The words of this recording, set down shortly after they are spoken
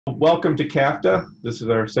Welcome to CAFDA. This is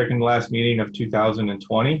our second to last meeting of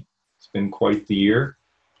 2020. It's been quite the year.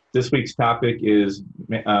 This week's topic is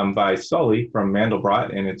by Sully from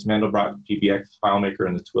Mandelbrot, and it's Mandelbrot PBX, FileMaker,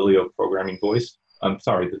 and the Twilio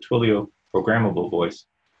the Twilio Programmable Voice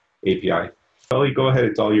API. Sully, go ahead.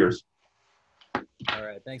 It's all yours. All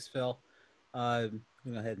right. Thanks, Phil. I'm going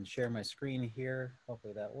to go ahead and share my screen here.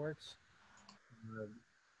 Hopefully that works.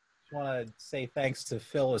 I want to say thanks to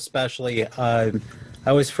Phil especially. I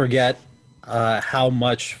always forget how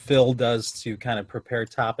much Phil does to kind of prepare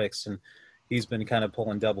topics, and he's been kind of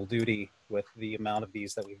pulling double duty with the amount of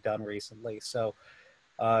these that we've done recently. So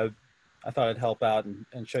I thought I'd help out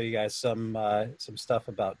and show you guys some stuff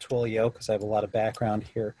about Twilio, because I have a lot of background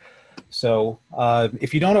here. So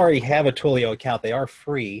if you don't already have a Twilio account, they are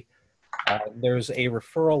free. There's a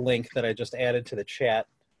referral link that I just added to the chat.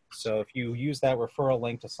 So if you use that referral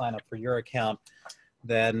link to sign up for your account,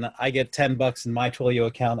 then I get 10 bucks in my Twilio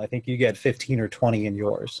account. I think you get 15 or 20 in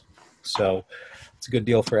yours. So it's a good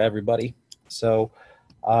deal for everybody. So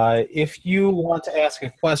if you want to ask a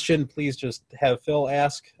question, please just have Phil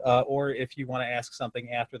ask, or if you want to ask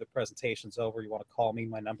something after the presentation's over, you want to call me.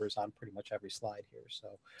 My number's on pretty much every slide here.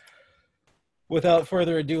 So without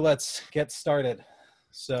further ado, let's get started.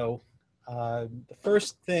 So the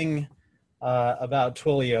first thing about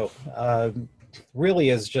Twilio really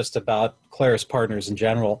is just about Claris partners in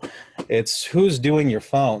general. It's who's doing your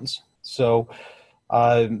phones. So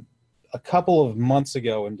a couple of months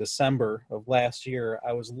ago in December of last year,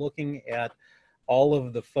 I was looking at all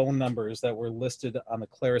of the phone numbers that were listed on the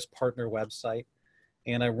Claris partner website,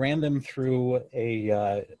 and I ran them through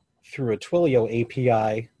a Twilio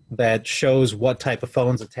API that shows what type of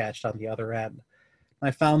phone's attached on the other end. And I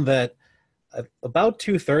found that about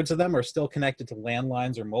 2/3 of them are still connected to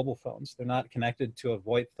landlines or mobile phones. They're not connected to a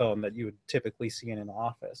VoIP phone that you would typically see in an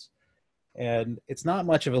office. And it's not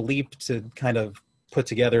much of a leap to kind of put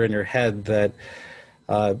together in your head that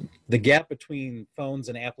the gap between phones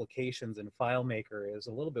and applications in FileMaker is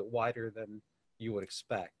a little bit wider than you would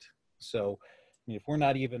expect. So if we're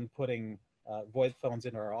not even putting VoIP phones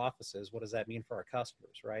into our offices, what does that mean for our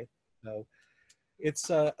customers, right? So it's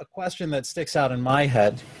a question that sticks out in my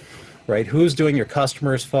head. Right? Who's doing your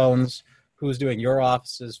customers' phones? Who's doing your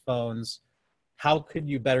office's phones? How could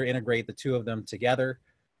you better integrate the two of them together?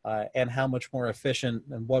 And how much more efficient,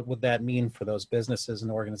 and what would that mean for those businesses and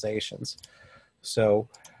organizations? So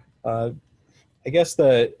I guess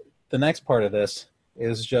the next part of this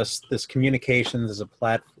is just this communications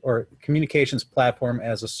platform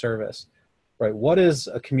as a service, right? What is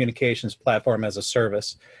a communications platform as a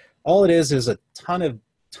service? All it is a ton of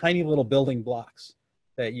tiny little building blocks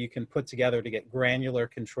that you can put together to get granular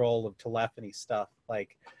control of telephony stuff,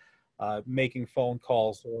 like making phone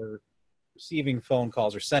calls or receiving phone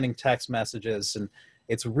calls or sending text messages. And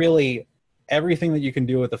it's really everything that you can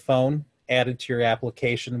do with a phone added to your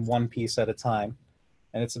application one piece at a time.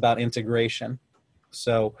 And it's about integration.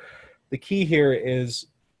 So the key here is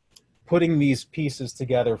putting these pieces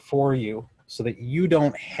together for you so that you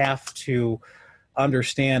don't have to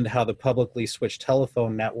understand how the publicly switched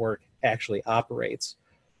telephone network actually operates.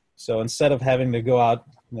 So instead of having to go out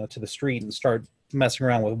to the street and start messing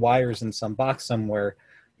around with wires in some box somewhere,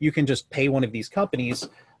 you can just pay one of these companies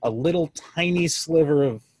a little tiny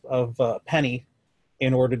sliver of a penny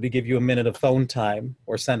in order to give you a minute of phone time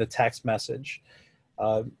or send a text message.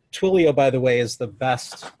 Twilio, by the way, is the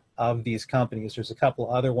best of these companies. There's a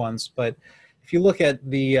couple other ones, but if you look at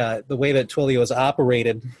the way that Twilio has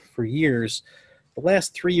operated for years, the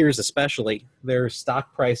last 3 years especially, their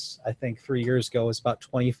stock price, I think 3 years ago, was about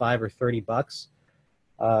 25 or 30 bucks.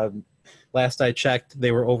 Last I checked,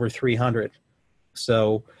 they were over 300.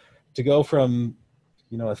 So to go from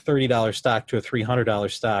a $30 stock to a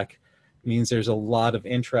 $300 stock means there's a lot of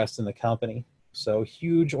interest in the company. So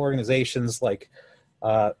huge organizations like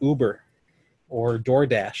Uber or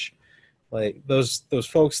DoorDash, like those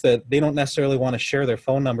folks that they don't necessarily want to share their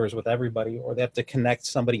phone numbers with everybody, or they have to connect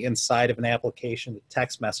somebody inside of an application to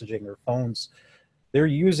text messaging or phones. They're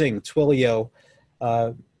using Twilio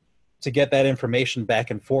to get that information back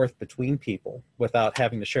and forth between people without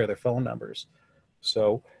having to share their phone numbers.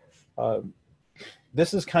 So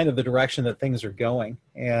this is kind of the direction that things are going.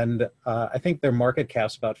 And I think their market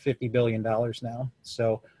cap's about $50 billion now.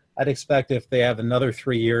 So I'd expect if they have another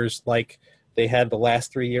 3 years like they had the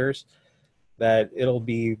last 3 years, that it'll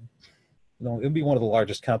be one of the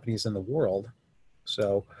largest companies in the world.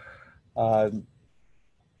 So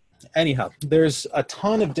anyhow, there's a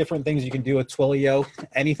ton of different things you can do with Twilio.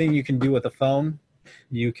 Anything you can do with a phone,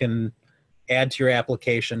 you can add to your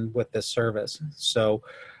application with this service. So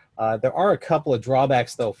there are a couple of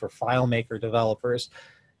drawbacks, though, for FileMaker developers.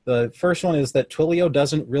 The first one is that Twilio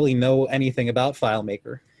doesn't really know anything about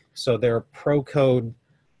FileMaker. So their pro code,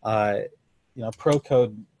 pro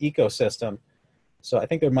code ecosystem. So I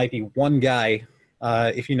think there might be one guy,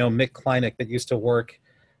 if you know Mick Kleinig, that used to work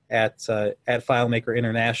at FileMaker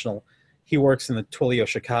International. He works in the Twilio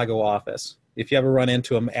Chicago office. If you ever run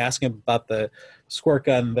into him, ask him about the squirt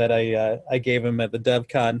gun that I gave him at the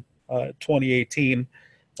DevCon 2018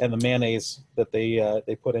 and the mayonnaise that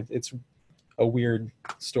they put in. It's a weird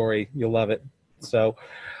story. You'll love it. So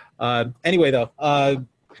anyway, though,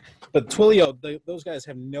 but Twilio, those guys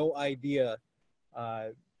have no idea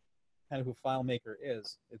kind of who FileMaker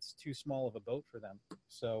is. It's too small of a boat for them.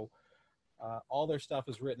 So all their stuff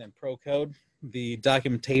is written in pro code. The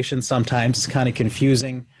documentation sometimes is kind of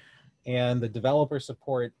confusing. And the developer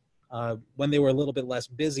support, when they were a little bit less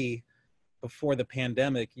busy before the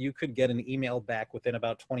pandemic, you could get an email back within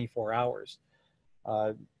about 24 hours.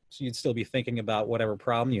 So you'd still be thinking about whatever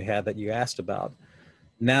problem you had that you asked about.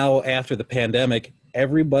 Now, after the pandemic,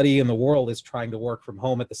 everybody in the world is trying to work from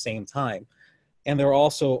home at the same time. And there are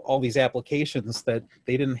also all these applications that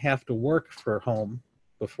they didn't have to work for home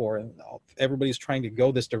before. And everybody's trying to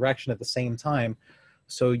go this direction at the same time.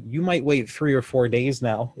 So you might wait 3 or 4 days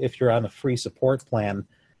now if you're on a free support plan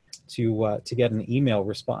to get an email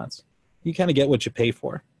response. You kind of get what you pay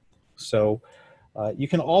for. So you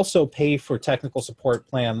can also pay for technical support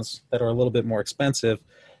plans that are a little bit more expensive.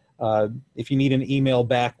 If you need an email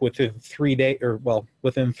back within 3 days, or well,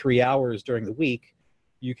 within 3 hours during the week,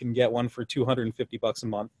 you can get one for $250 a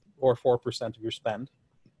month, or 4% of your spend,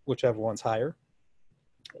 whichever one's higher.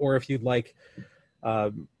 Or if you'd like,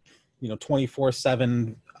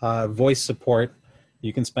 24/7 voice support,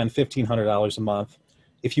 you can spend $1,500 a month.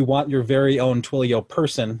 If you want your very own Twilio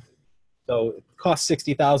person, so it costs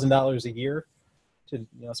 $60,000 a year to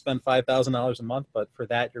spend $5,000 a month, but for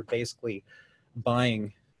that you're basically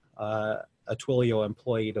buying a Twilio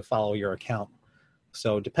employee to follow your account.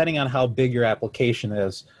 So depending on how big your application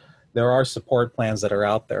is, there are support plans that are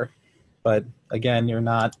out there. But again, you're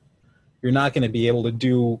not going to be able to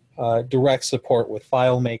do direct support with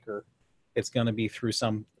FileMaker. It's going to be through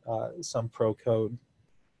some pro code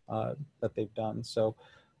that they've done. So,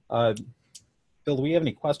 Bill, do we have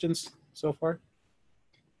any questions so far?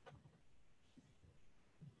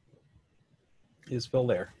 Is Phil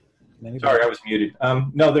there? Anybody? Sorry, I was muted.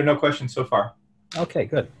 No, there are no questions so far. Okay,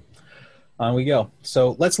 good. On we go.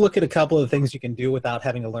 So let's look at a couple of things you can do without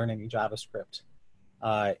having to learn any JavaScript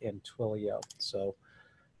in Twilio. So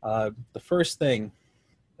the first thing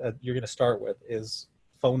that you're going to start with is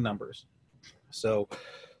phone numbers. So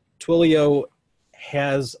Twilio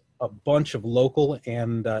has a bunch of local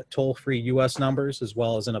and toll-free US numbers, as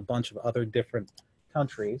well as in a bunch of other different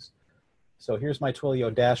countries. So here's my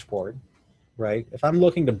Twilio dashboard, right? If I'm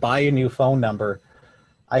looking to buy a new phone number,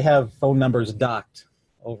 I have phone numbers docked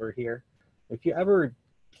over here. If you ever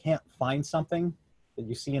can't find something that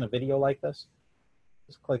you see in a video like this,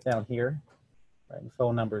 just click down here, right? And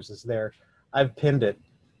phone numbers is there. I've pinned it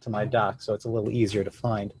to my dock, so it's a little easier to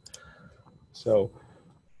find. So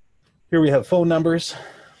here we have phone numbers.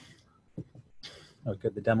 Oh,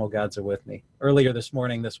 good, the demo gods are with me. Earlier this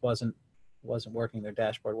morning, this wasn't working. Their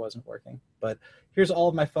dashboard wasn't working. But here's all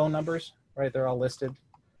of my phone numbers, right? They're all listed,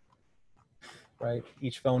 right?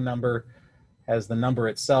 Each phone number has the number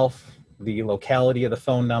itself, the locality of the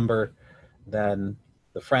phone number, then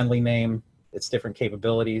the friendly name, its different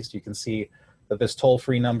capabilities. You can see that this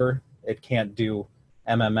toll-free number, it can't do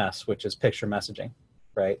MMS, which is picture messaging,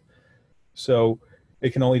 right? So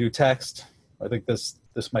it can only do text. I think this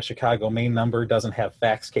my Chicago main number doesn't have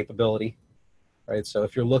fax capability, right? So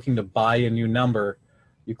if you're looking to buy a new number,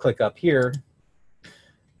 you click up here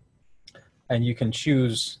and you can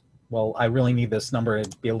choose, well, I really need this number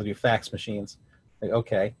to be able to do fax machines. Like,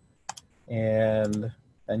 okay. And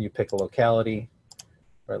then you pick a locality,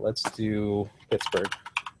 right? Let's do Pittsburgh,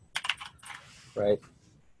 right?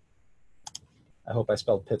 I hope I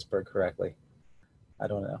spelled Pittsburgh correctly. I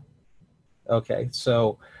don't know. Okay,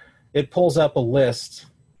 so it pulls up a list.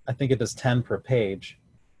 I think it does 10 per page,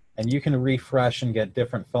 and you can refresh and get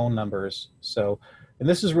different phone numbers. So, and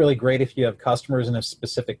this is really great if you have customers in a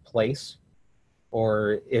specific place,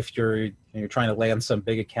 or if you're trying to land some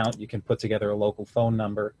big account, you can put together a local phone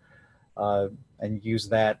number and use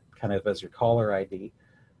that kind of as your caller ID.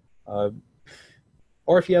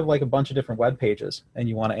 Or if you have like a bunch of different web pages and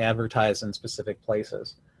you want to advertise in specific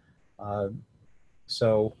places.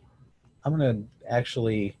 So I'm going to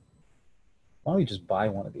actually, why don't we just buy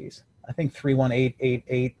one of these? I think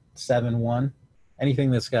 3188871,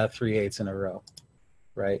 anything that's got 3 8s in a row,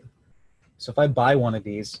 right? So if I buy one of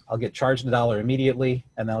these, I'll get charged $1 immediately,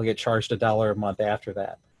 and then I'll get charged $1 a month after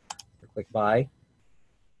that. click buy.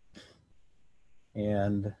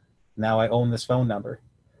 And now I own this phone number.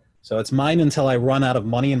 So it's mine until I run out of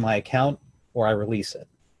money in my account or I release it.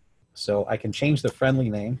 So I can change the friendly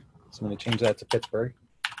name. So I'm going to change that to Pittsburgh.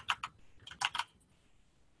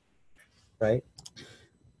 Right?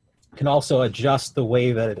 You can also adjust the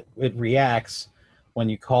way that it reacts when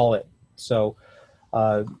you call it. So,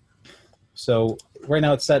 so right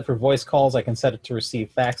now it's set for voice calls. I can set it to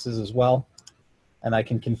receive faxes as well. And I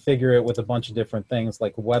can configure it with a bunch of different things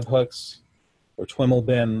like webhooks or TWIML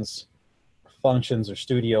bins, functions, or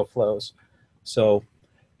studio flows. So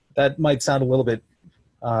that might sound a little bit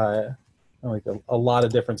like a lot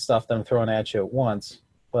of different stuff that I'm throwing at you at once,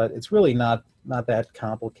 but it's really not that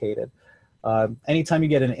complicated. Anytime you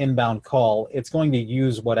get an inbound call, it's going to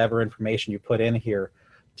use whatever information you put in here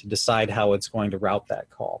to decide how it's going to route that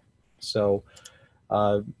call. So,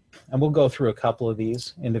 and we'll go through a couple of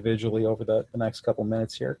these individually over the next couple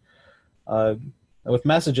minutes here. With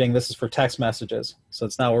messaging, this is for text messages. So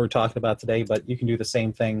it's not what we're talking about today, but you can do the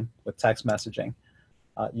same thing with text messaging.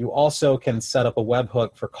 You also can set up a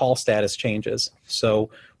webhook for call status changes.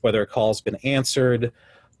 So whether a call's been answered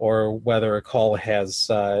or whether a call has,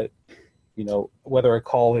 whether a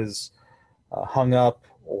call is hung up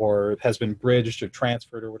or has been bridged or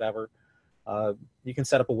transferred or whatever, you can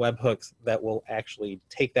set up a webhook that will actually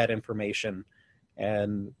take that information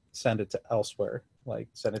and send it to elsewhere, like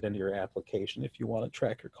send it into your application if you want to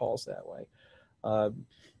track your calls that way.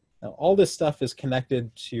 Now, all this stuff is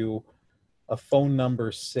connected to a phone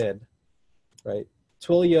number SID, right?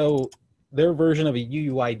 Twilio, their version of a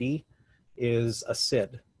UUID is a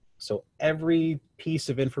SID. So every piece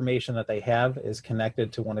of information that they have is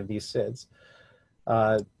connected to one of these SIDs.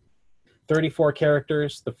 34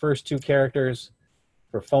 characters, the first 2 characters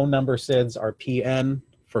for phone number SIDs are PN,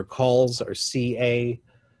 for calls are CA,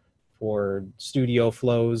 for studio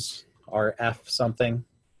flows are F something.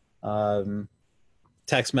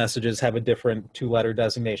 Text messages have a different 2-letter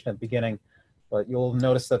designation at the beginning, but you'll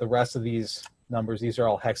notice that the rest of these numbers, these are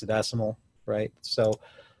all hexadecimal, right? So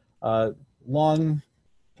long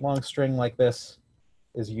string like this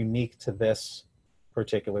is unique to this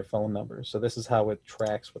particular phone number. So this is how it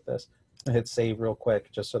tracks with this. I'm gonna hit save real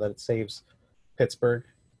quick just so that it saves Pittsburgh,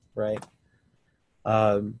 right?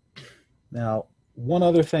 Now, one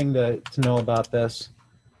other thing to know about this,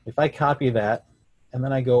 if I copy that and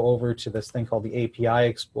then I go over to this thing called the API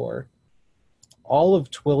Explorer, all of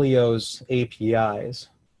Twilio's APIs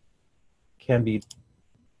can be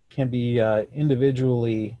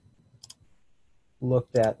individually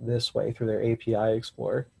looked at this way through their API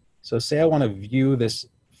Explorer. So say I want to view this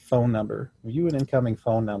phone number, view an incoming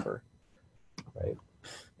phone number, right?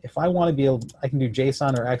 If I want to be able, I can do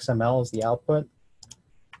JSON or XML as the output,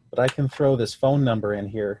 but I can throw this phone number in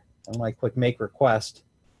here and when I click make request,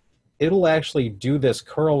 it'll actually do this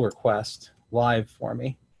curl request live for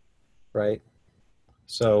me, right?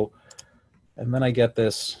 So, and then I get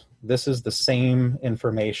this, this is the same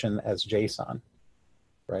information as JSON,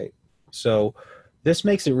 right? So this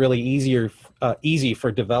makes it really easy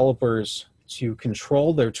for developers to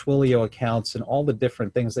control their Twilio accounts and all the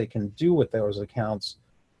different things they can do with those accounts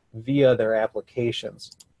via their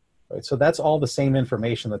applications, right? So that's all the same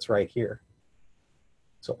information that's right here.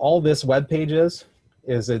 So all this web page is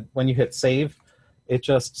it when you hit save, it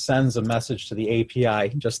just sends a message to the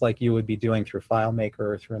API, just like you would be doing through FileMaker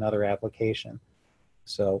or through another application.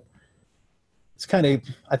 So it's kind of,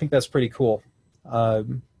 I think that's pretty cool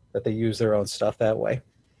that they use their own stuff that way.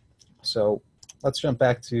 So let's jump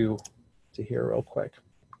back to here real quick.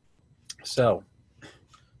 So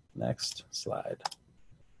next slide.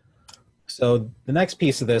 So the next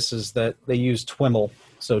piece of this is that they use TWIML,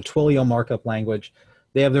 so Twilio Markup Language.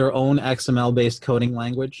 They have their own XML-based coding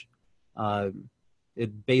language.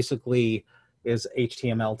 It basically is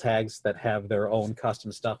HTML tags that have their own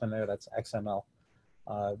custom stuff in there. That's XML.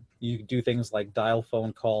 You do things like dial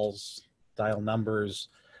phone calls, dial numbers,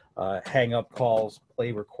 hang up calls,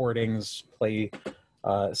 play recordings, play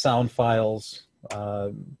sound files.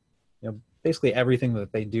 Basically everything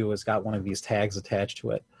that they do has got one of these tags attached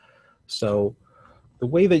to it. So the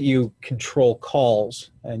way that you control calls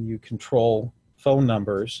and you control phone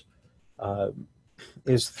numbers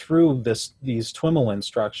is through these TWIML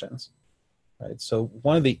instructions, right? So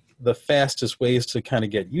one of the fastest ways to kind of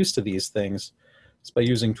get used to these things is by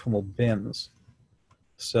using TWIML bins.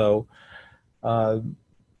 So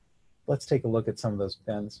let's take a look at some of those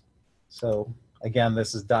bins. So again,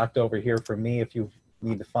 this is docked over here for me. If you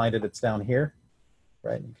need to find it, it's down here,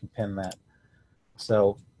 right? You can pin that.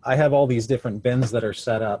 So I have all these different bins that are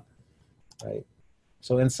set up, right?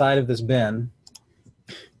 So inside of this bin,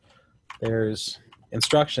 there's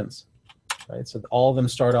instructions. right? So all of them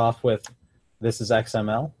start off with, this is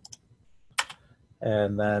XML,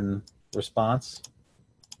 and then response.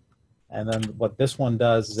 And then what this one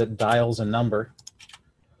does is it dials a number,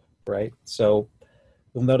 right? So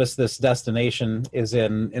you'll notice this destination is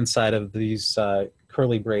inside of these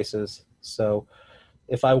curly braces. So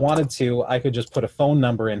if I wanted to, I could just put a phone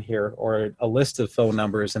number in here or a list of phone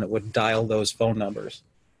numbers, and it would dial those phone numbers.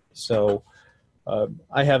 So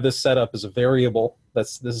I have this set up as a variable.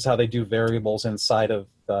 This is how they do variables inside of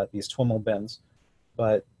these TWIML bins.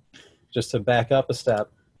 But just to back up a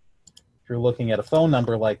step, if you're looking at a phone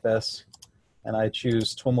number like this, and I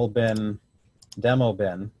choose TWIML bin, demo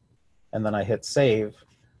bin, and then I hit save,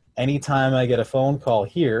 anytime I get a phone call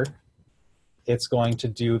here, it's going to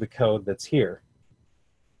do the code that's here,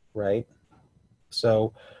 right?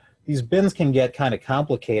 So these bins can get kind of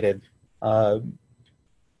complicated.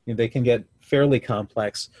 They can get fairly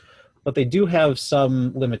complex, but they do have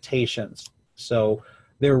some limitations. So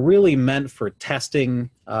they're really meant for testing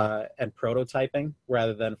and prototyping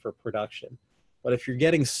rather than for production. But if you're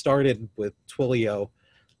getting started with Twilio,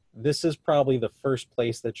 this is probably the first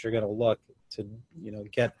place that you're going to look to,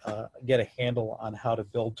 get a handle on how to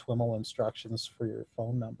build TWIML instructions for your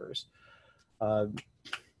phone numbers. Now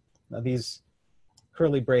these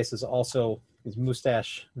curly braces also, these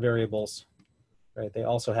mustache variables, right? They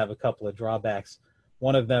also have a couple of drawbacks.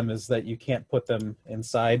 One of them is that you can't put them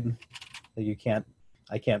inside.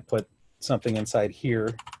 I can't put something inside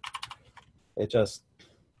here. They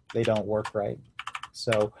don't work right.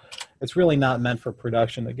 So it's really not meant for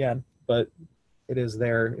production again, but it is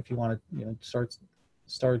there if you want to,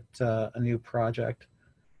 start a new project.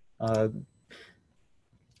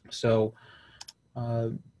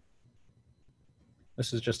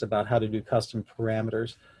 This is just about how to do custom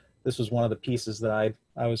parameters. This was one of the pieces that I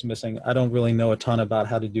was missing. I don't really know a ton about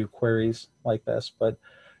how to do queries like this, but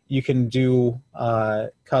you can do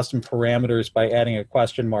custom parameters by adding a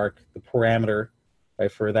question mark. The parameter,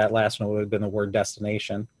 right, for that last one would have been the word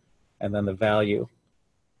destination, and then the value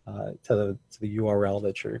to the URL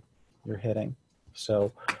that you're hitting.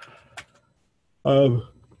 So,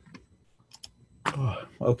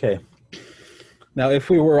 okay. Now, if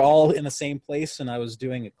we were all in the same place and I was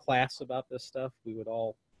doing a class about this stuff, we would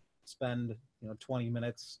all spend 20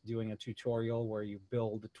 minutes doing a tutorial where you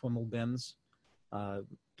build TWIML bins. I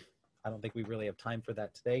don't think we really have time for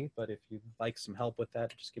that today, but if you'd like some help with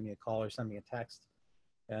that, just give me a call or send me a text,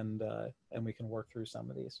 and we can work through some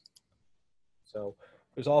of these. So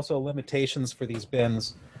there's also limitations for these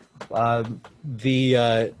bins.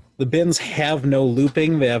 The bins have no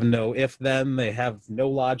looping, they have no if-then, they have no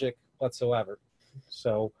logic whatsoever.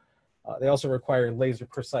 So they also require laser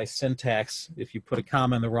precise syntax. If you put a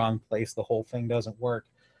comma in the wrong place, the whole thing doesn't work.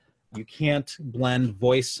 You can't blend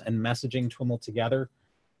voice and messaging TWIML together.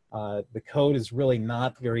 The code is really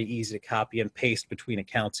not very easy to copy and paste between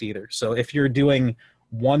accounts either. So if you're doing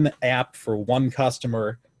one app for one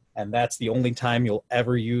customer and that's the only time you'll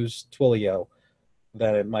ever use Twilio,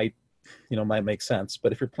 then it might make sense.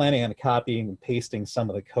 But if you're planning on copying and pasting some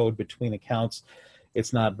of the code between accounts,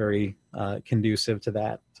 it's not very conducive to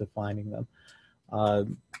that, to finding them.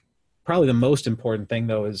 Probably the most important thing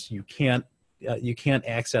though is you can't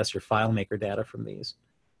access your FileMaker data from these.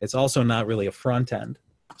 It's also not really a front end.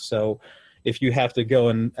 So if you have to go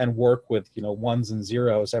and work with ones and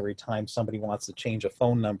zeros every time somebody wants to change a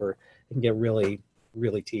phone number, it can get really,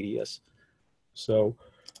 really tedious. So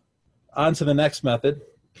on to the next method.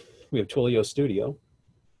 We have Twilio Studio.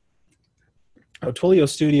 Twilio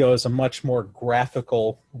Studio is a much more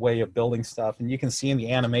graphical way of building stuff, and you can see in the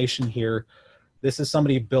animation here, this is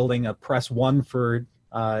somebody building a press 1 for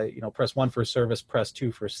press 1 for service, press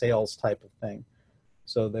 2 for sales type of thing.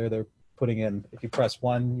 So they're putting in, if you press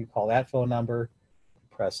 1, you call that phone number,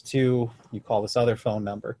 press 2, you call this other phone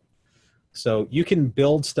number. So you can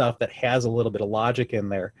build stuff that has a little bit of logic in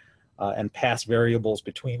there and pass variables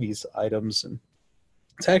between these items, and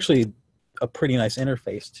it's actually a pretty nice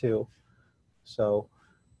interface too. So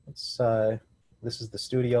it's, this is the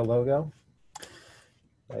Studio logo,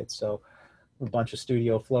 right? So a bunch of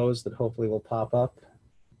Studio flows that hopefully will pop up.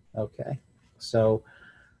 Okay, so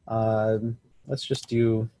let's just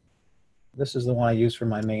do, this is the one I use for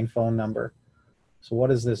my main phone number. So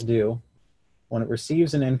what does this do? When it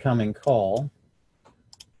receives an incoming call,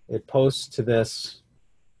 it posts to this,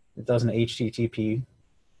 it does an HTTP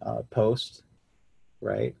post,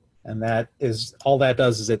 right? And that is, all that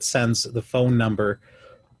does is it sends the phone number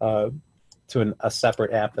to a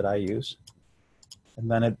separate app that I use.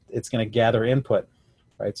 And then it's going to gather input,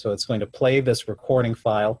 right? So it's going to play this recording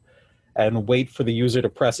file and wait for the user to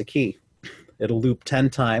press a key. It'll loop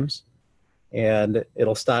 10 times. and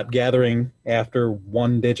it'll stop gathering after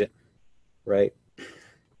 1 digit, right?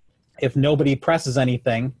 If nobody presses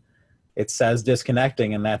anything, it says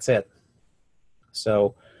disconnecting, and that's it.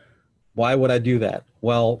 So why would I do that?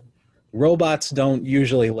 Well, robots don't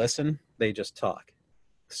usually listen, they just talk.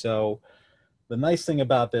 So the nice thing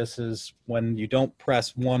about this is when you don't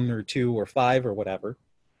press 1 or 2 or 5 or whatever,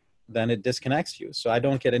 then it disconnects you. So I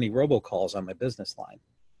don't get any robocalls on my business line,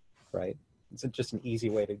 right? It's just an easy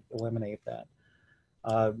way to eliminate that.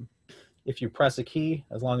 If you press a key,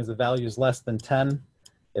 as long as the value is less than 10,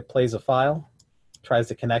 it plays a file, tries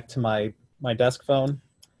to connect to my desk phone,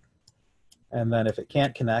 and then if it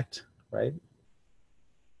can't connect, right?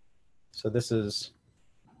 So this is,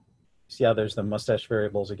 see how there's the mustache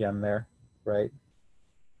variables again there, right?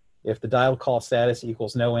 If the dial call status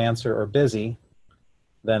equals no answer or busy,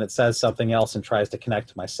 then it says something else and tries to connect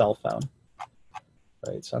to my cell phone,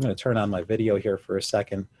 right? So I'm going to turn on my video here for a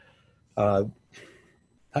second. Hi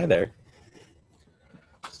there.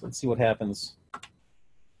 So let's see what happens.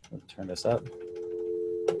 Let's turn this up.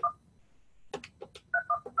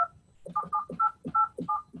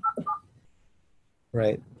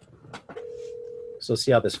 Right. So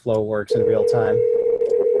see how this flow works in real time.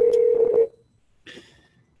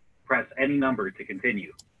 Press any number to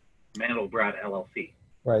continue. Mandelbrot LLC.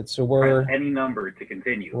 Right, so we're press any number to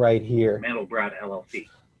continue. Right here. Mandelbrot LLC.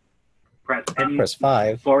 Press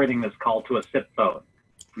 5. Forwarding this call to a SIP phone.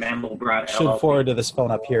 Mandelbrot LLC. Should forward to this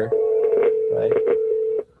phone up here. Right.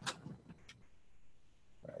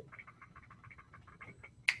 Right.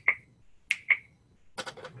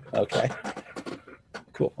 Okay.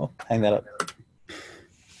 Cool. Oh, hang that up.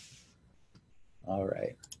 All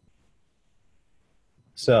right.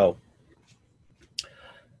 So,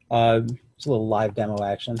 it's a little live demo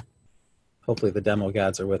action. Hopefully the demo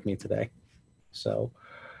gods are with me today. So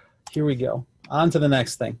here we go. On to the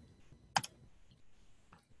next thing.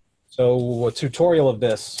 So a tutorial of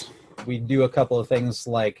this, we do a couple of things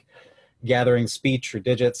like gathering speech or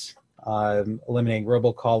digits, eliminating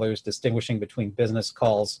robocallers, distinguishing between business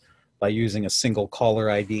calls by using a single caller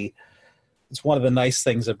ID. It's one of the nice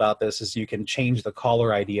things about this is you can change the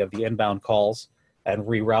caller ID of the inbound calls and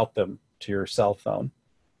reroute them to your cell phone.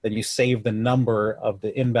 Then you save the number of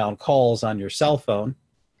the inbound calls on your cell phone,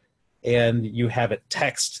 and you have it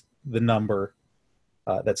text the number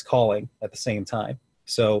that's calling at the same time.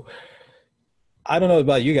 So I don't know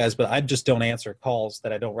about you guys, but I just don't answer calls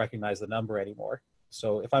that I don't recognize the number anymore.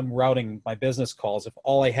 So if I'm routing my business calls, if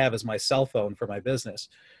all I have is my cell phone for my business,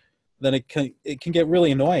 then it can get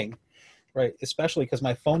really annoying, right? Especially because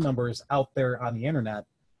my phone number is out there on the internet,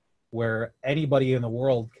 where anybody in the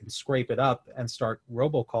world can scrape it up and start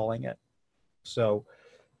robocalling it. So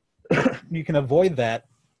you can avoid that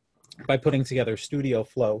by putting together Studio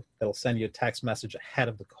Flow that'll send you a text message ahead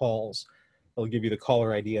of the calls. It'll give you the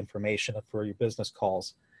caller ID information for your business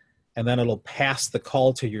calls. And then it'll pass the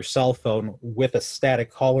call to your cell phone with a static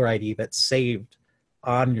caller ID that's saved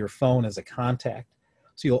on your phone as a contact.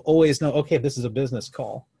 So you'll always know, okay, this is a business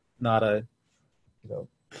call, not a,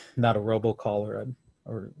 not a robocall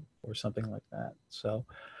or something like that. So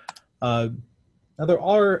now there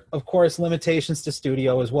are, of course, limitations to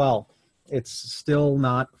Studio as well. It's still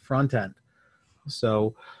not front end.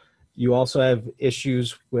 So you also have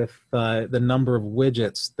issues with the number of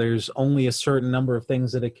widgets. There's only a certain number of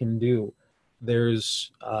things that it can do.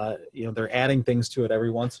 There's, they're adding things to it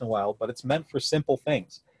every once in a while, but it's meant for simple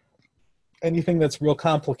things. Anything that's real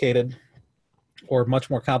complicated or much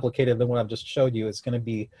more complicated than what I've just showed you is going to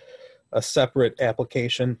be a separate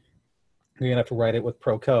application. You're going to have to write it with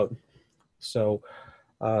pro code. So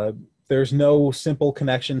there's no simple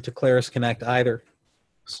connection to Claris Connect either.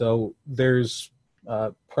 So there's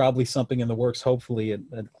probably something in the works, hopefully, at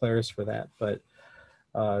Claris for that. But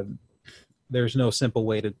there's no simple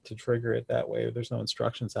way to trigger it that way. There's no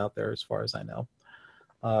instructions out there as far as I know.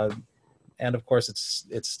 And of course,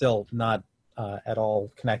 it's still not at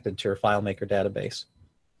all connected to your FileMaker database.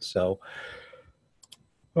 So,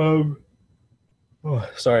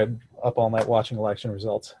 sorry, I'm up all night watching election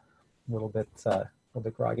results. A little bit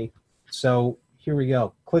groggy. So here we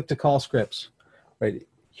go. Click to call scripts. Right.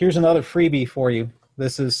 Here's another freebie for you.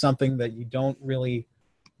 This is something that you don't really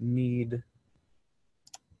need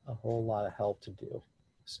a whole lot of help to do.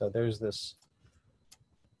 So there's this.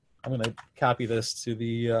 I'm going to copy this to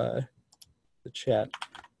the chat.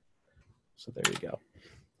 So there you go.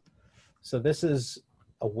 So this is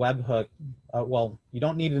a webhook. Well, you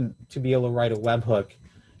don't need to be able to write a webhook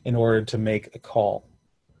in order to make a call,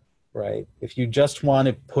 right? If you just want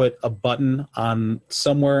to put a button on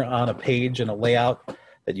somewhere on a page in a layout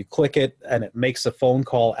that you click it and it makes a phone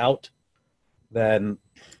call out, then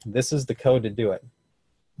this is the code to do it.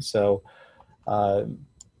 So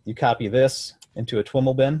you copy this into a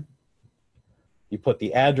TWIML bin. You put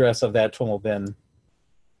the address of that TWIML bin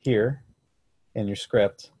here in your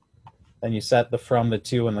script. Then you set the from, the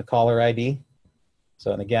to, and the caller ID.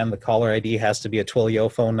 So, and again, the caller ID has to be a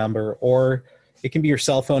Twilio phone number, or it can be your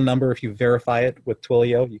cell phone number if you verify it with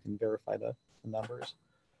Twilio. You can verify the numbers.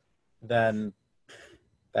 Then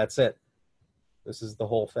that's it. This is the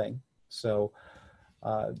whole thing. So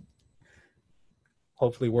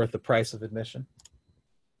hopefully worth the price of admission,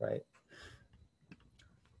 right?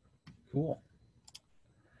 Cool.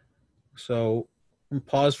 So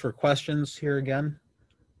pause for questions here again.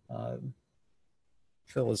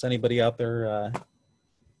 Phil, is anybody out there?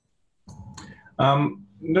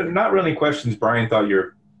 Not really questions. Brian thought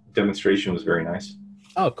your demonstration was very nice.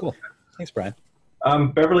 Oh, cool. Thanks, Brian.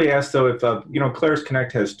 Beverly asked, though, if, Claris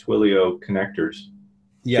Connect has Twilio connectors.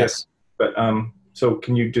 Yes. But so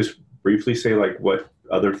can you just briefly say, like, what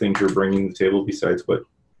other things you're bringing to the table besides what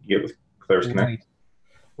you get with Claris Connect?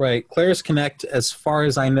 Right. Claris Connect, as far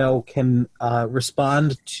as I know, can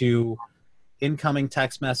respond to incoming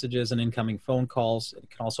text messages and incoming phone calls. It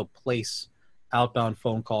can also place outbound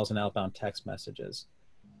phone calls and outbound text messages.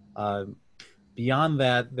 Beyond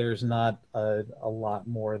that, there's not a lot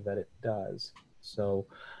more that it does. So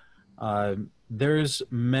there's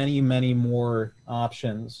many, many more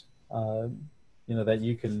options, that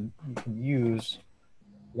you can use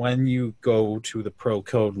when you go to the pro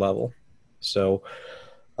code level. So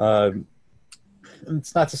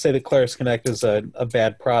it's not to say that Claris Connect is a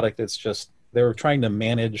bad product. It's just they're trying to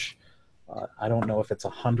manage, I don't know if it's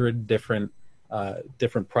 100 different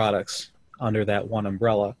products under that one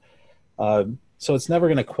umbrella. So it's never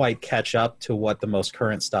going to quite catch up to what the most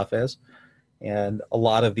current stuff is. And a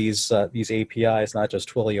lot of these APIs, not just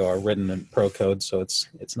Twilio, are written in pro code, so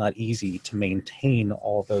it's not easy to maintain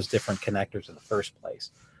all of those different connectors in the first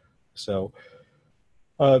place. So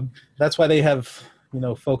that's why they have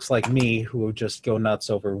folks like me who just go nuts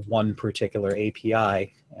over one particular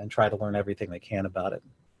API and try to learn everything they can about it.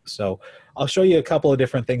 So I'll show you a couple of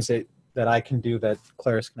different things that I can do that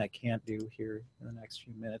Claris Connect can't do here in the next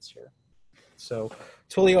few minutes here. So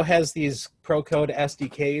Twilio has these pro code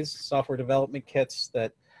SDKs, software development kits,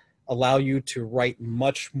 that allow you to write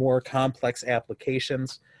much more complex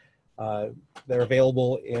applications. They're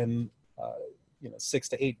available in 6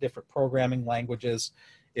 to 8 different programming languages.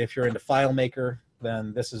 If you're into FileMaker,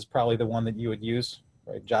 then this is probably the one that you would use,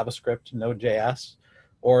 right? JavaScript, Node.js,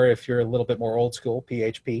 or if you're a little bit more old school,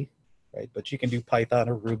 PHP, right? But you can do Python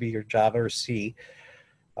or Ruby or Java or C.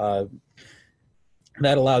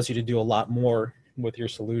 That allows you to do a lot more with your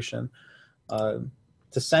solution. To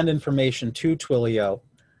send information to Twilio,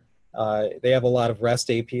 they have a lot of REST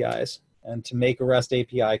APIs. And to make a REST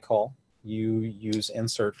API call, you use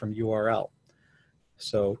insert from URL.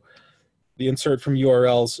 So the insert from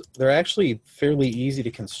URLs, they're actually fairly easy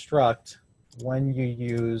to construct when you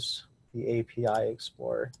use the API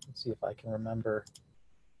Explorer. Let's see if I can remember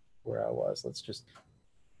where I was.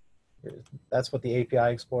 That's what the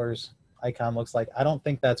API Explorer's icon looks like. I don't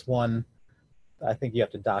think that's one. I think you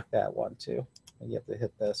have to dock that one too. You have to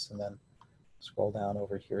hit this and then scroll down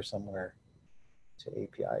over here somewhere to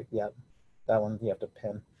API. Yeah, that one you have to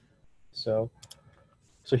pin. So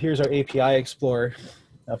here's our API Explorer.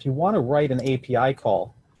 Now, if you want to write an API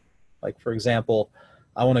call, like for example,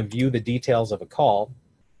 I want to view the details of a call,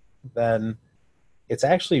 then it's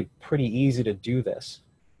actually pretty easy to do this.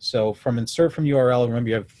 So from insert from URL,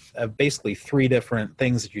 remember you have basically 3 different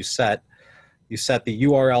things that you set. You set the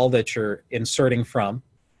URL that you're inserting from.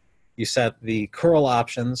 You set the curl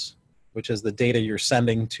options, which is the data you're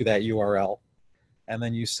sending to that URL. And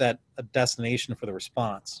then you set a destination for the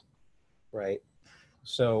response, right?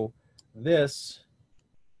 So that's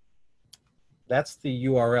the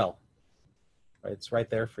URL, right? It's right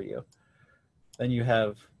there for you. Then you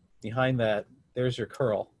have behind that, there's your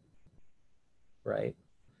curl, right?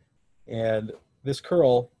 And this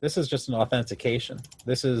curl, this is just an authentication.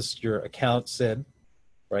 This is your account SID,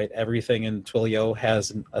 right? Everything in Twilio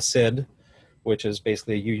has a SID, which is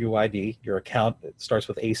basically a UUID. Your account, it starts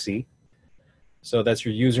with AC. So that's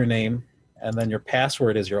your username, and then your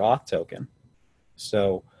password is your auth token.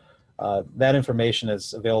 So that information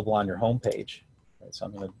is available on your homepage. Right? So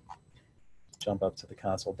I'm going to jump up to the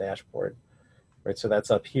console dashboard. Right? So that's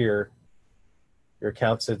up here. Your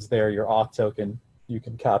account SID's there, your auth token, you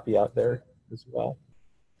can copy out there as well.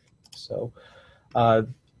 So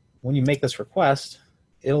when you make this request,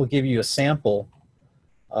 it'll give you a sample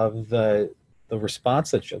of the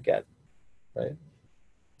response that you'll get, right?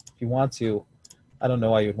 If you want to, I don't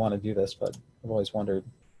know why you'd want to do this, but I've always wondered,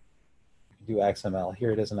 if do XML.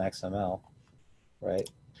 Here it is in XML, right?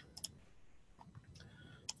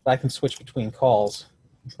 But I can switch between calls.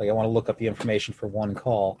 It's like I want to look up the information for one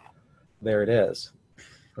call. There it is.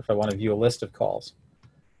 Or if I want to view a list of calls,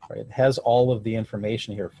 right? It has all of the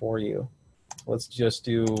information here for you. Let's just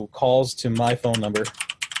do calls to my phone number,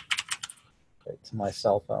 right, to my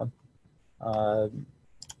cell phone.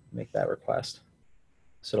 Make that request.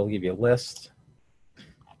 So it'll give you a list,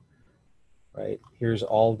 right? Here's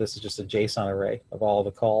all, this is just a JSON array of all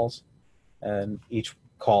the calls. And each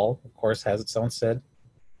call, of course, has its own SID,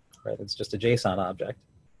 right? It's just a JSON object.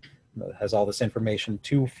 It has all this information,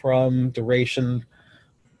 to, from, duration,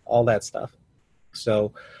 all that stuff.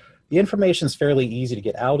 So the information is fairly easy to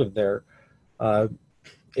get out of there.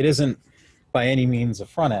 It isn't by any means a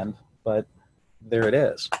front end, but there it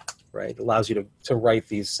is, right? It allows you to write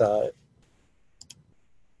these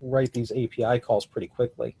API calls pretty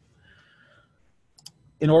quickly.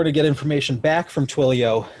 In order to get information back from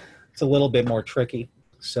Twilio, it's a little bit more tricky.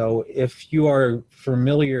 So if you are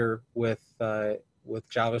familiar with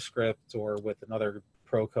JavaScript or with another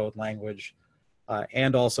pro code language,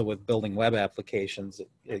 and also with building web applications,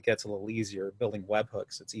 it gets a little easier. Building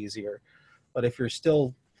webhooks, it's easier. But if you're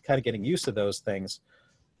still kind of getting used to those things,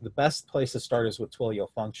 the best place to start is with Twilio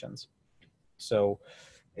functions. So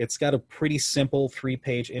it's got a pretty simple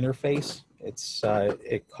 3-page interface.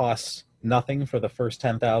 It costs nothing for the first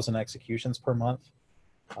 10,000 executions per month.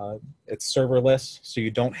 It's serverless, so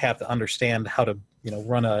you don't have to understand how to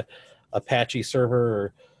run a Apache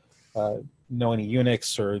server or know any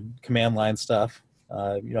Unix or command line stuff. You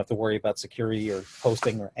don't have to worry about security or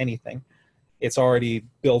hosting or anything. It's already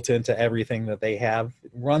built into everything that they have.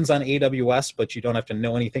 It runs on AWS, but you don't have to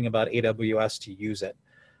know anything about AWS to use it.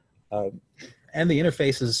 And the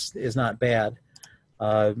interface is not bad.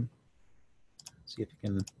 See if you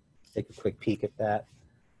can take a quick peek at that.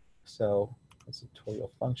 So this is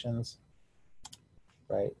Twilio functions,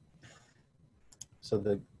 right?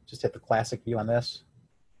 So just hit the classic view on this.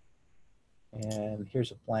 And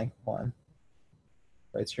here's a blank one,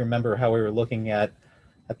 right? So you remember how we were looking at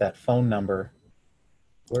that phone number.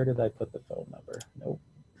 Where did I put the phone number? Nope,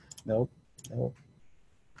 nope, nope.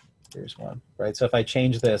 Here's one, right? So if I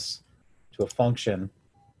change this to a function,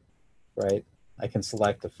 right, I can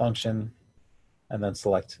select the function and then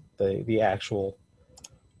select the actual,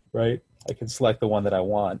 right? I can select the one that I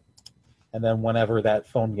want. And then whenever that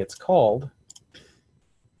phone gets called,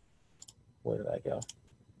 where did I go?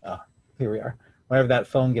 Ah, here we are. Whenever that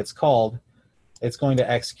phone gets called, it's going to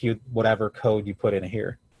execute whatever code you put in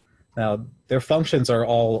here. Now, their functions are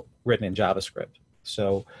all written in JavaScript.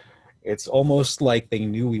 So it's almost like they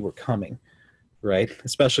knew we were coming, right?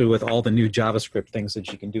 Especially with all the new JavaScript things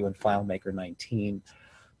that you can do in FileMaker 19.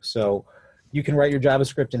 So you can write your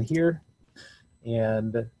JavaScript in here,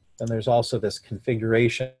 and then there's also this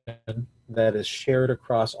configuration that is shared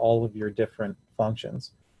across all of your different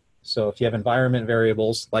functions. So if you have environment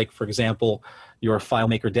variables, like for example, your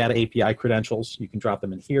FileMaker data API credentials, you can drop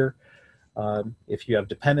them in here. If you have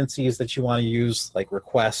dependencies that you want to use, like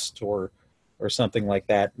request or something like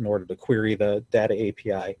that in order to query the data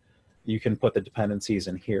API, you can put the dependencies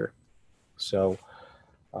in here. So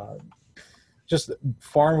just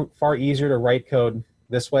far easier to write code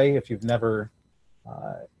this way if you've never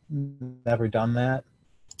done that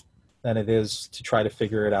than it is to try to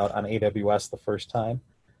figure it out on AWS the first time.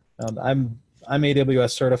 I'm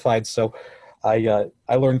AWS certified, so I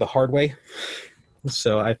learned the hard way.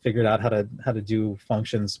 So I figured out how to do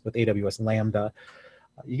functions with AWS Lambda.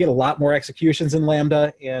 You get a lot more executions in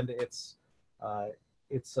Lambda, and it's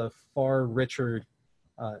a far richer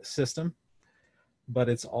system, but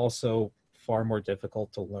it's also far more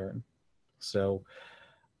difficult to learn. So,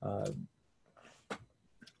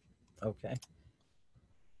 okay.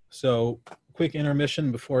 So quick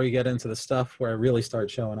intermission before you get into the stuff where I really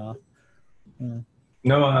start showing off.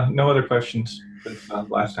 No other questions since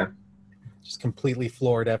last time. Just completely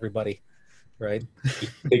floored everybody, right?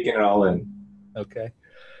 Taking it all in. Okay.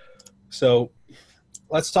 So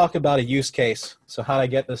let's talk about a use case. So how did I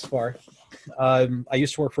get this far? I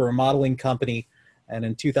used to work for a modeling company, and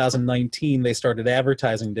in 2019, they started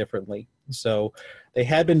advertising differently. So they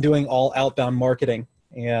had been doing all outbound marketing,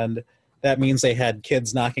 and that means they had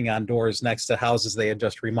kids knocking on doors next to houses they had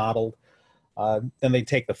just remodeled. Then they'd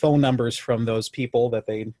take the phone numbers from those people that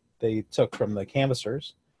they took from the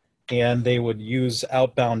canvassers, and they would use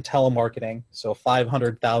outbound telemarketing. So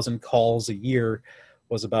 500,000 calls a year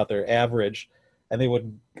was about their average. And they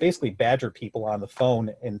would basically badger people on the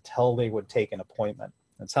phone until they would take an appointment.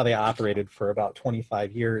 That's how they operated for about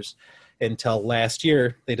 25 years until last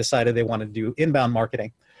year they decided they wanted to do inbound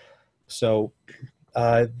marketing. So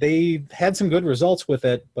they had some good results with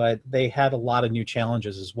it, but they had a lot of new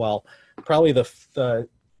challenges as well. Probably the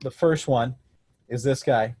first one is this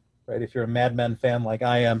guy, right? If you're a Mad Men fan like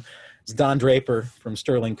I am, it's Don Draper from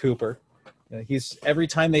Sterling Cooper. Every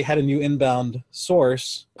time they had a new inbound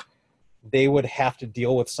source, they would have to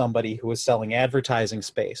deal with somebody who was selling advertising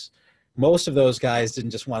space. Most of those guys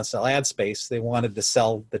didn't just want to sell ad space. They wanted to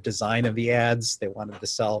sell the design of the ads. They wanted to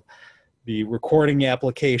sell the recording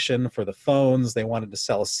application for the phones. They wanted to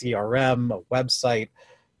sell a CRM, a website,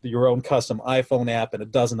 your own custom iPhone app, and a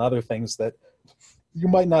dozen other things that you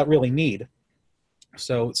might not really need.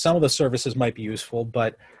 So some of the services might be useful,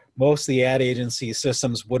 but most of the ad agency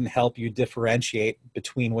systems wouldn't help you differentiate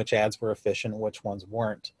between which ads were efficient and which ones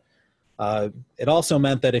weren't. It also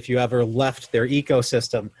meant that if you ever left their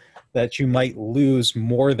ecosystem, that you might lose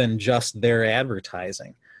more than just their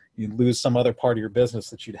advertising. You'd lose some other part of your business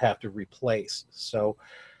that you'd have to replace. So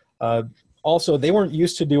also, they weren't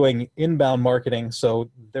used to doing inbound marketing, so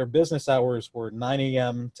their business hours were 9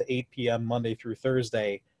 a.m. to 8 p.m. Monday through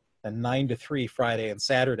Thursday, and 9 to 3 Friday and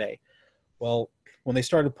Saturday. Well, when they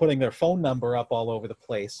started putting their phone number up all over the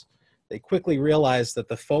place, they quickly realized that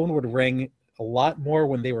the phone would ring a lot more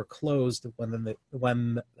when they were closed when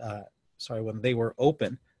they were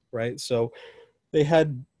open, right? So they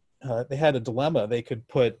had a dilemma. They could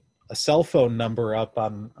put a cell phone number up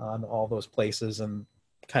on all those places and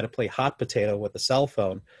kind of play hot potato with the cell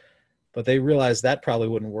phone, but they realized that probably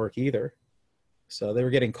wouldn't work either. So they were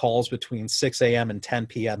getting calls between 6 a.m. and 10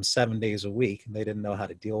 p.m. 7 days a week, and they didn't know how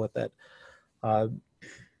to deal with it.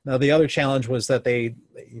 Now, the other challenge was that they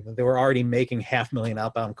were already making 500,000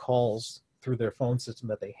 outbound calls through their phone system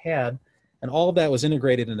that they had, and all of that was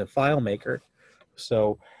integrated into FileMaker.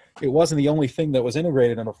 So it wasn't the only thing that was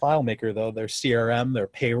integrated into FileMaker, though. Their CRM, their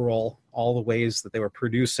payroll, all the ways that they were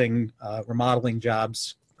producing remodeling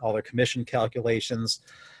jobs, all their commission calculations,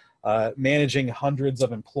 managing hundreds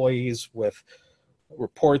of employees with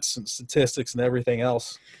reports and statistics and everything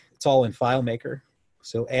else. It's all in FileMaker.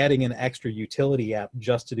 So adding an extra utility app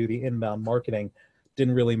just to do the inbound marketing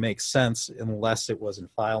didn't really make sense unless it was in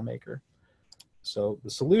FileMaker. So the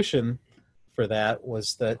solution for that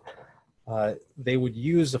was that they would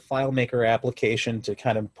use a FileMaker application to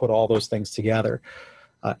kind of put all those things together.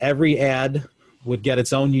 Every ad would get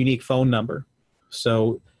its own unique phone number.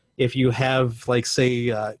 So if you have, like,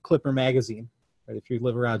 say, Clipper Magazine, right? If you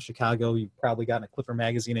live around Chicago, you've probably gotten a Clipper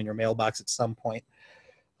Magazine in your mailbox at some point.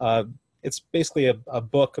 It's basically a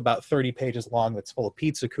book about 30 pages long that's full of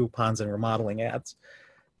pizza coupons and remodeling ads.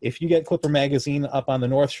 If you get Clipper Magazine up on the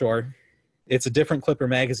North Shore, it's a different Clipper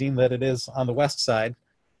Magazine than it is on the West Side.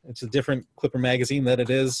 It's a different Clipper Magazine than it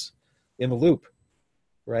is in the Loop,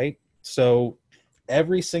 right? So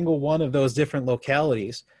every single one of those different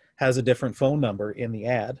localities has a different phone number in the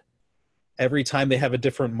ad. Every time they have a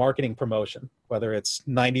different marketing promotion, whether it's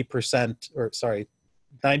 90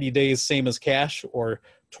 days same as cash or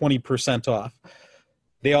 20% off,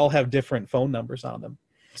 they all have different phone numbers on them.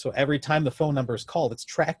 So every time the phone number is called, it's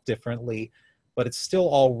tracked differently, but it's still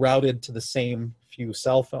all routed to the same few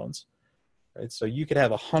cell phones, right? So you could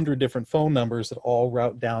have 100 different phone numbers that all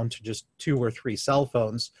route down to just 2 or 3 cell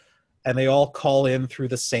phones, and they all call in through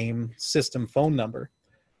the same system phone number.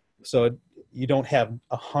 So you don't have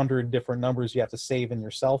 100 different numbers you have to save in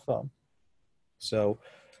your cell phone. So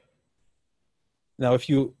now if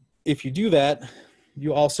you do that,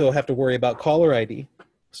 you also have to worry about caller ID.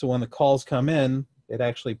 So when the calls come in, it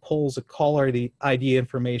actually pulls a caller ID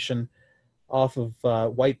information off of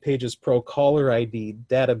White Pages Pro Caller ID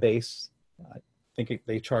database. I think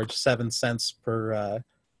they charge 7 cents per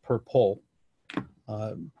pull.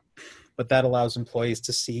 But that allows employees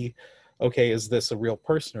to see, okay, is this a real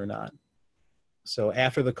person or not? So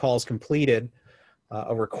after the call is completed,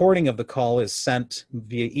 a recording of the call is sent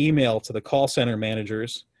via email to the call center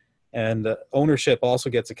managers, and ownership also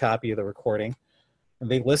gets a copy of the recording. And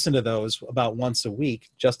they listen to those about once a week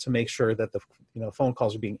just to make sure that the phone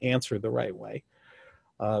calls are being answered the right way.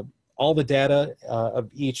 All the data of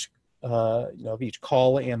each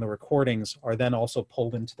call and the recordings are then also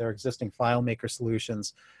pulled into their existing FileMaker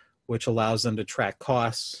solutions, which allows them to track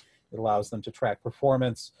costs, it allows them to track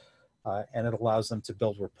performance, and it allows them to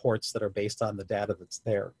build reports that are based on the data that's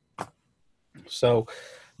there. So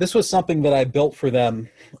this was something that I built for them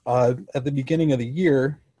at the beginning of the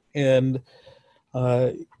year, and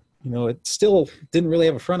it still didn't really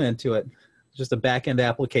have a front end to it. Just a back end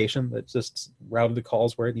application that just routed the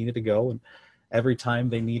calls where it needed to go, and every time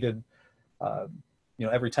they needed, a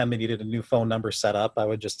new phone number set up, I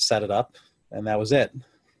would just set it up, and that was it.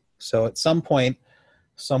 So at some point,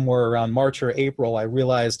 somewhere around March or April, I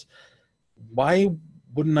realized, why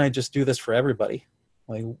wouldn't I just do this for everybody?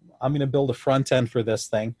 Like, I'm going to build a front end for this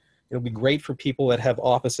thing. It'll be great for people that have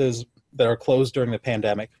offices that are closed during the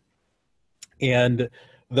pandemic, and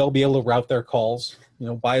they'll be able to route their calls. You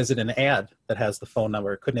know, why is it an ad that has the phone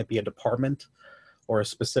number? Couldn't it be a department or a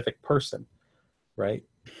specific person, right?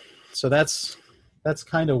 So that's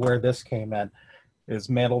kind of where this came in, is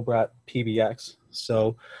Mandelbrot PBX.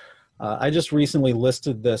 So I just recently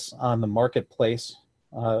listed this on the marketplace,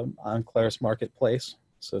 on Claris Marketplace.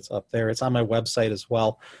 So it's up there. It's on my website as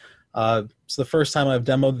well. It's the first time I've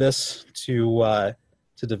demoed this to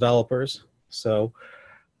developers. So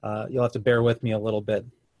you'll have to bear with me a little bit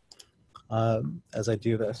as I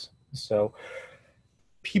do this. So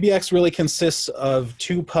PBX really consists of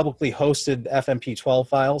 2 publicly hosted FMP12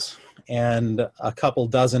 files and a couple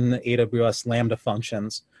dozen AWS Lambda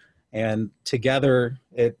functions. And together,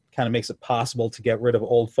 it kind of makes it possible to get rid of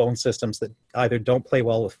old phone systems that either don't play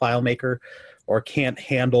well with FileMaker or can't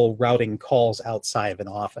handle routing calls outside of an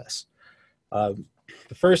office.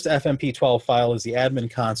 The first FMP12 file is the admin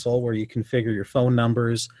console, where you configure your phone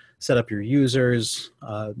numbers, set up your users,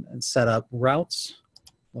 and set up routes.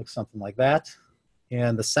 Looks something like that.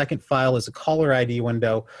 And the second file is a caller ID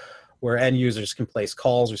window, where end users can place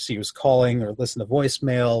calls or see who's calling or listen to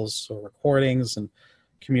voicemails or recordings and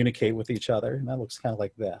communicate with each other. And that looks kind of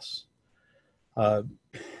like this.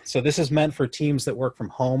 So this is meant for teams that work from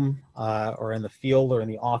home or in the field or in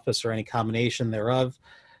the office or any combination thereof.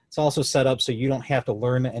 It's also set up so you don't have to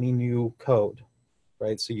learn any new code,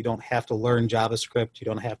 right? So you don't have to learn JavaScript. You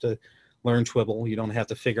don't have to learn Twibble. You don't have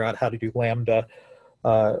to figure out how to do Lambda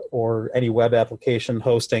or any web application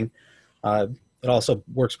hosting. It also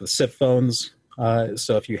works with SIP phones.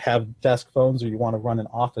 So if you have desk phones or you want to run an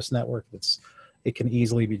office network, it can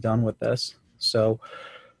easily be done with this. So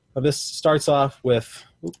this starts off with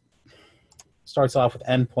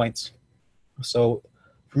endpoints. So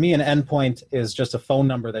for me, an endpoint is just a phone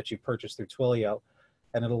number that you purchase through Twilio,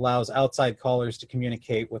 and it allows outside callers to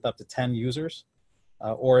communicate with up to 10 users,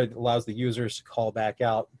 or it allows the users to call back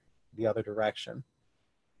out the other direction.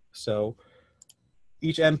 So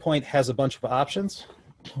each endpoint has a bunch of options.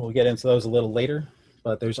 We'll get into those a little later,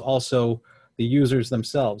 but there's also the users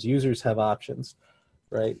themselves. Users have options,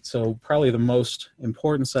 right? So probably the most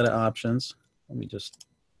important set of options, let me just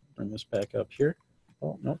bring this back up here.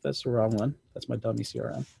 Oh, no, that's the wrong one. That's my dummy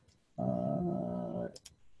CRM.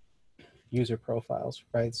 User profiles,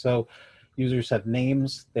 right? So users have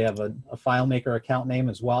names. They have a FileMaker account name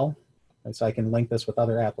as well. Right? So I can link this with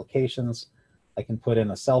other applications. I can put in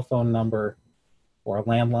a cell phone number or a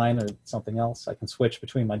landline or something else. I can switch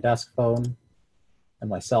between my desk phone and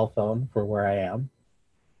my cell phone for where I am.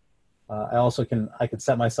 I can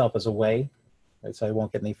set myself as away, right? So I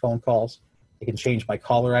won't get any phone calls. I can change my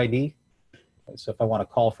caller ID. So if I want to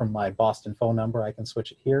call from my Boston phone number, I can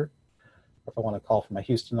switch it here. Or if I want to call from my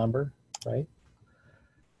Houston number, right?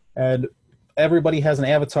 And everybody has an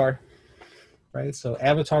avatar, right? So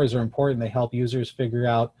avatars are important. They help users figure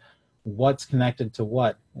out what's connected to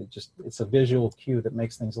what. It's a visual cue that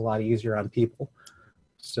makes things a lot easier on people.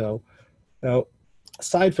 So now,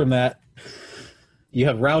 aside from that, you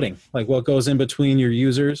have routing, like what goes in between your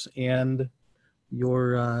users and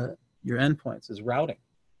your endpoints is routing.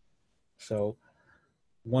 So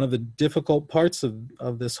one of the difficult parts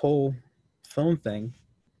of this whole phone thing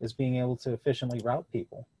is being able to efficiently route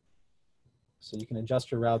people. So you can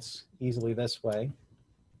adjust your routes easily this way.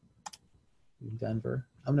 Denver.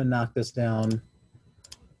 I'm going to knock this down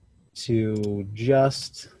to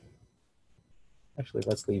just, actually,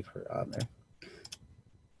 let's leave her on there.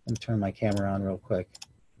 Let me turn my camera on real quick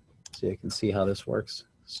so you can see how this works.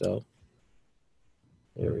 So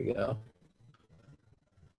there we go.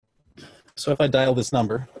 So if I dial this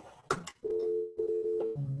number,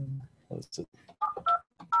 what's it?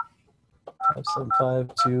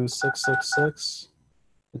 575-2666.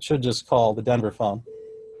 It should just call the Denver phone.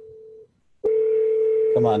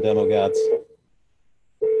 Come on, demo gods.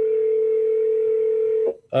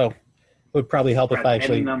 Oh, it would probably help if I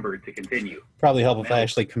actually. Any number to continue. Probably help if I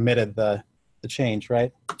actually committed the change,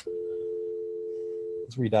 right?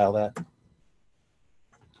 Let's redial that.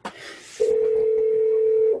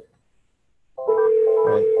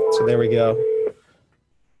 Right. So there we go.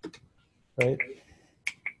 Right.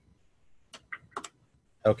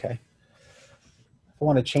 Okay. If I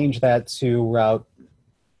want to change that to route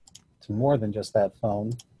to more than just that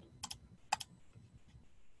phone,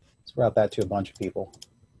 let's route that to a bunch of people.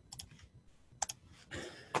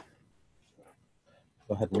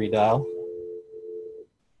 Go ahead and redial.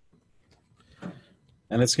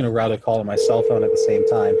 And it's going to route a call to my cell phone at the same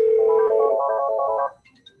time.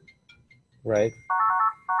 Right?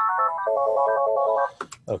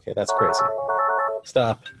 Okay, that's crazy.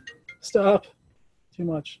 Stop. Stop. Too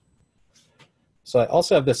much. So I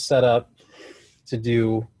also have this set up to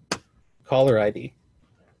do caller ID.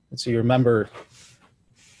 And so you remember,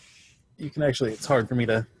 you can actually, it's hard for me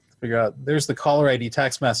to figure out. There's the caller ID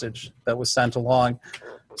text message that was sent along.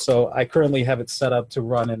 So I currently have it set up to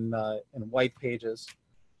run in white pages.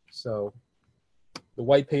 So the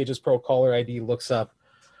white pages pro caller ID looks up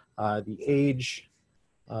the age,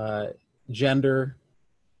 gender,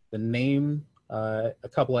 the name, a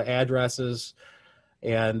couple of addresses,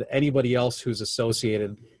 and anybody else who's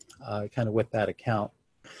associated kind of with that account,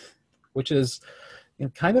 which is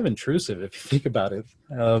kind of intrusive if you think about it.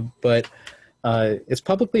 But it's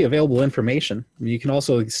publicly available information. I mean, you can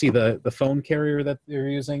also see the phone carrier that they're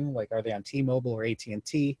using, like are they on T-Mobile or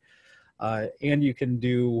AT&T, and you can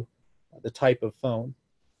do the type of phone.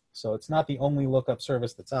 So it's not the only lookup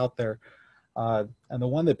service that's out there. And the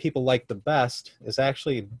one that people like the best is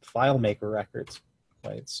actually FileMaker records,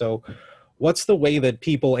 right? So what's the way that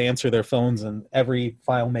people answer their phones in every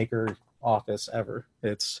FileMaker office ever?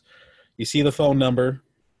 It's, you see the phone number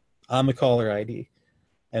on the caller ID,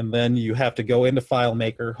 and then you have to go into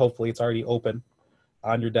FileMaker. Hopefully it's already open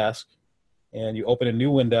on your desk, and you open a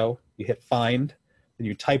new window, you hit find, and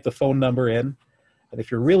you type the phone number in. And if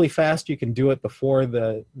you're really fast, you can do it before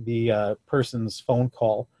the person's phone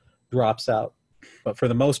call drops out. But for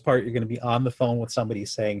the most part, you're going to be on the phone with somebody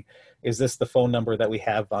saying, is this the phone number that we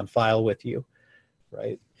have on file with you,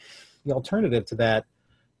 right? The alternative to that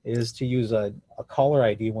is to use a caller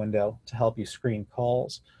ID window to help you screen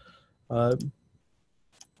calls. I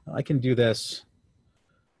can do this.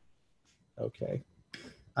 Okay.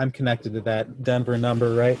 I'm connected to that Denver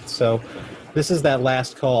number, right? So this is that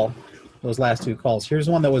last call, those last two calls. Here's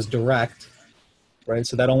one that was direct, right?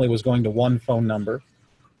 So that only was going to one phone number.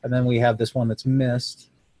 And then we have this one that's missed,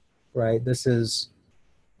 right? This is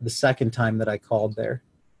the second time that I called there,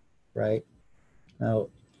 right? Now,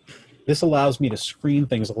 this allows me to screen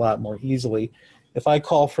things a lot more easily. If I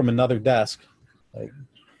call from another desk, like,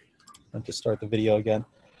 I'll just start the video again.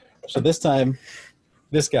 So this time,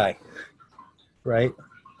 this guy, right?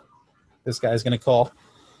 This guy's gonna call.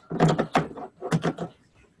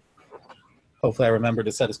 Hopefully I remember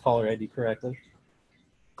to set his caller ID correctly.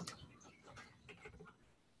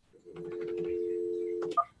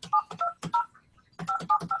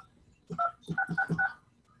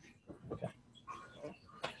 Okay.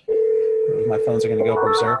 My phones are gonna go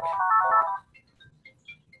berserk.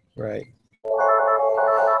 Right.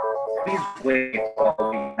 Please wait.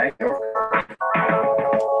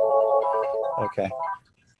 Okay.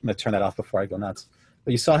 I'm gonna turn that off before I go nuts.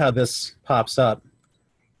 But you saw how this pops up,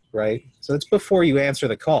 right? So it's before you answer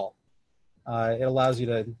the call. It allows you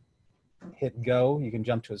to hit go. You can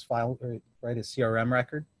jump to his file, right, his CRM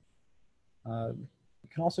record. You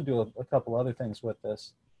can also do a couple other things with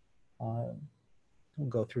this. We'll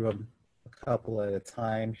go through a couple at a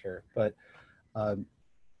time here, but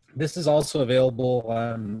this is also available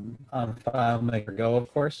on FileMaker Go,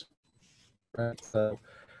 of course. Right? So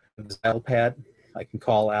with this dial pad, I can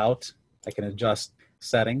call out. I can adjust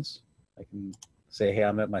settings. I can say, hey,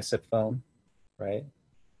 I'm at my SIP phone, right?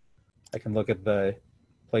 I can look at the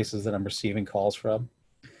places that I'm receiving calls from.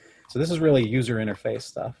 So this is really user interface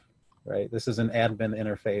stuff, right? This is an admin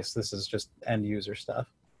interface. This is just end user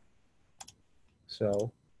stuff.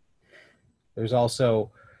 So there's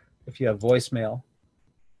also, if you have voicemail,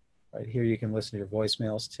 right here you can listen to your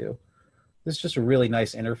voicemails too. This is just a really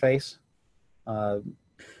nice interface.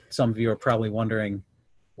 Some of you are probably wondering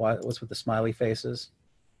what's with the smiley faces,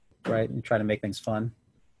 right? And try to make things fun.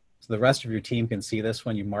 So the rest of your team can see this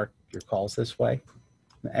when you mark your calls this way.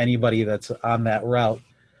 Anybody that's on that route,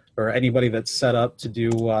 or anybody that's set up to do,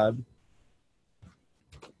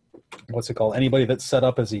 what's it called? Anybody that's set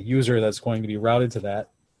up as a user that's going to be routed to that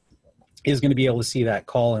is going to be able to see that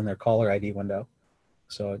call in their caller ID window.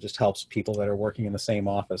 So it just helps people that are working in the same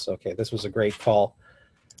office. Okay, this was a great call.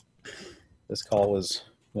 This call was,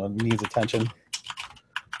 needs attention.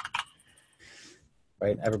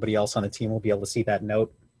 Right, everybody else on the team will be able to see that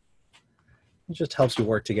note. It just helps you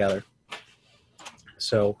work together.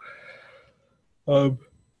 So,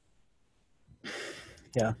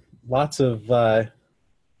 yeah, lots of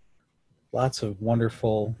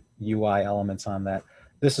wonderful UI elements on that.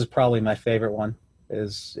 This is probably my favorite one.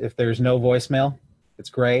 Is if there's no voicemail, it's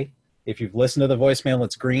gray. If you've listened to the voicemail,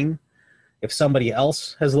 it's green. If somebody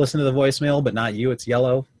else has listened to the voicemail but not you, it's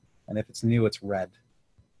yellow. And if it's new, it's red.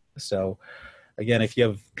 So again, if you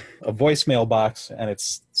have a voicemail box and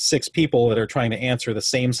it's 6 people that are trying to answer the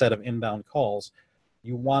same set of inbound calls,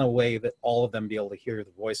 you want a way that all of them be able to hear the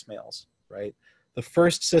voicemails, right? the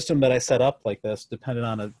first system that I set up like this depended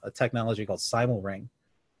on a technology called SimulRing.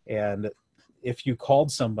 And if you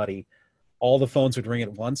called somebody, all the phones would ring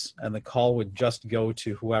at once, and the call would just go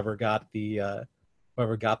to whoever got the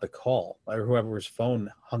call, or whoever's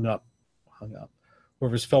phone hung up,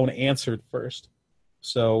 whoever's phone answered first.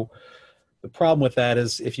 So the problem with that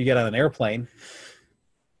is if you get on an airplane,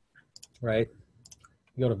 right,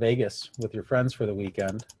 you go to Vegas with your friends for the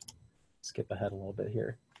weekend, skip ahead a little bit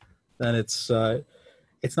here, then it's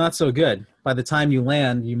not so good. By the time you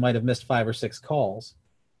land, you might have missed 5 or 6 calls.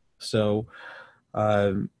 So,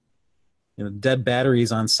 dead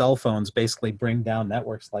batteries on cell phones basically bring down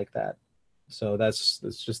networks like that. So that's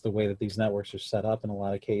just the way that these networks are set up in a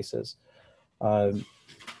lot of cases. One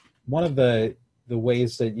of the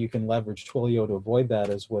ways that you can leverage Twilio to avoid that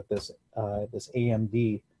is with this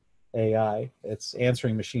AMD AI. It's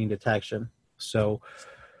answering machine detection. So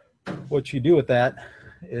what you do with that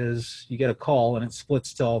is you get a call and it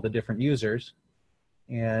splits to all the different users,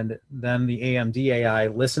 and then the AMD AI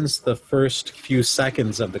listens to the first few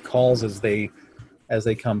seconds of the calls as they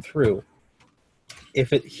come through.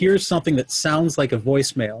 If it hears something that sounds like a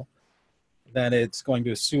voicemail, then it's going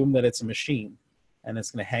to assume that it's a machine, and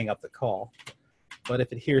it's going to hang up the call. But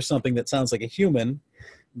if it hears something that sounds like a human,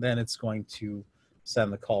 then it's going to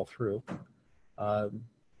send the call through.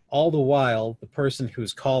 All the while, the person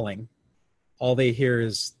who's calling, all they hear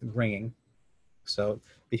is ringing. So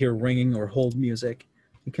if you hear ringing or hold music,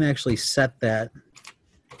 you can actually set that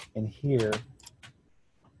in here,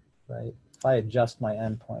 right? If I adjust my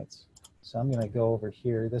endpoints. So I'm going to go over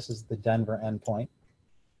here. This is the Denver endpoint.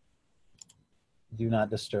 Do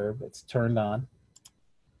not disturb. It's turned on.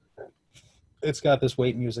 It's got this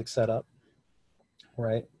wait music set up,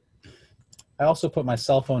 right? I also put my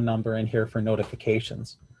cell phone number in here for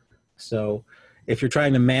notifications. So if you're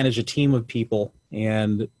trying to manage a team of people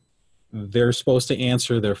and they're supposed to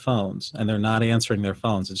answer their phones and they're not answering their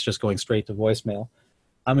phones, it's just going straight to voicemail,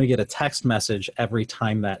 I'm going to get a text message every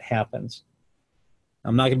time that happens.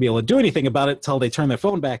 I'm not going to be able to do anything about it until they turn their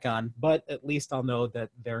phone back on, but at least I'll know that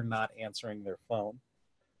they're not answering their phone.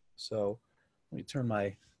 So let me turn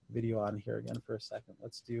my video on here again for a second.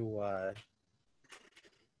 Let's do a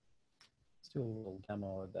little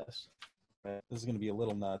demo of this. This is going to be a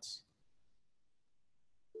little nuts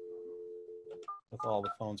with all the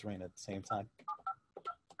phones ringing at the same time.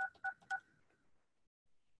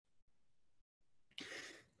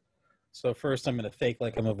 So first I'm going to fake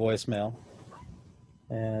like I'm a voicemail.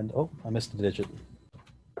 And, oh, I missed a digit.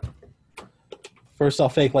 First I'll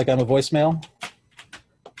fake like I'm a voicemail,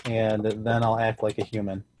 and then I'll act like a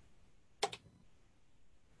human.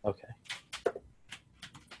 Okay.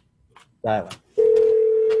 Dialing.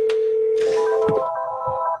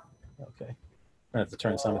 Okay. I'm gonna have to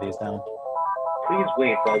turn some of these down. Please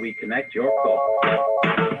wait while we connect your call.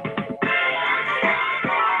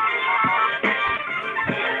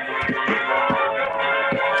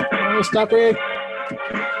 Oh, stop it.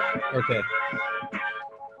 Okay.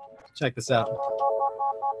 Check this out.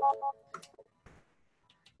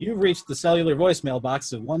 You've reached the cellular voicemail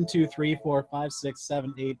box of 1, 2, 3, 4, 5, 6,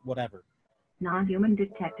 7, 8, whatever. Non-human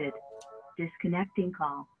detected. Disconnecting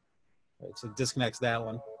call. Right, so it disconnects that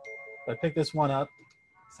one. If I pick this one up,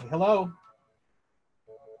 say hello.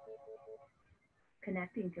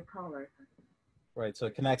 Connecting to caller. Right, so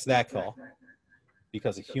it connects that call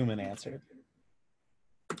because a human answered.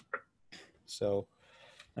 So,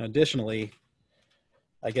 and additionally,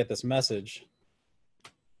 I get this message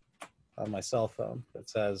on my cell phone that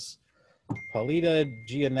says, Paulita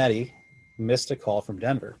Giannetti missed a call from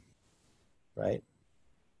Denver, right?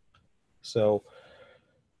 So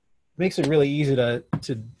it makes it really easy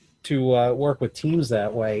to work with teams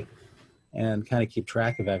that way and kind of keep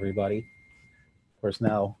track of everybody. Of course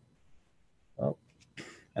now, oh,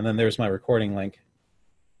 and then there's my recording link.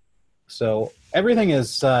 So everything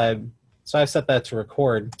is, so I set that to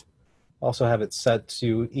record. Also have it set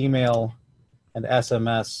to email and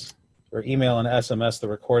SMS, or email and SMS the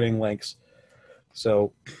recording links.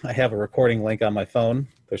 So I have a recording link on my phone.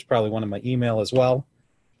 There's probably one in my email as well.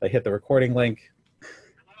 If I hit the recording link.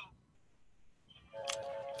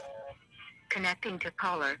 Connecting to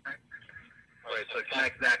caller. Right, so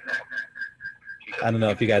connect that now. I don't know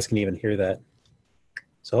if you guys can even hear that.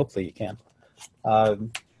 So hopefully you can.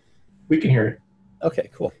 We can hear it. Okay,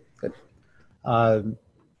 cool, good.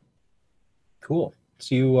 Cool.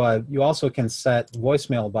 So you also can set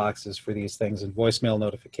voicemail boxes for these things and voicemail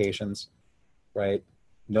notifications, right?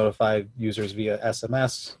 Notify users via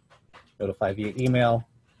SMS, notify via email.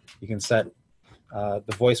 You can set the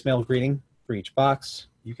voicemail greeting for each box.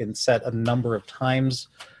 You can set a number of times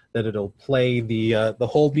that it'll play the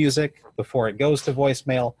hold music before it goes to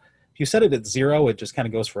voicemail. If you set it at 0, it just kind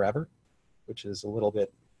of goes forever, which is a little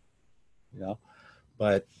bit,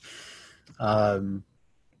 but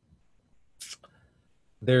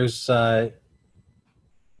there's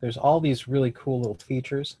all these really cool little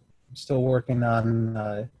features. I'm still working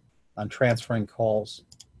on transferring calls,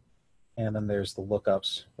 and then there's the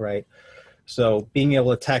lookups, right? So being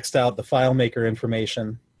able to text out the FileMaker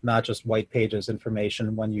information, not just white pages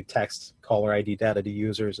information when you text caller ID data to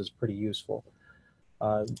users, is pretty useful.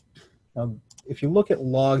 If you look at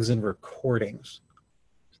logs and recordings,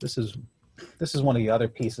 this is one of the other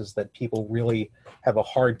pieces that people really have a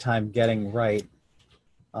hard time getting right.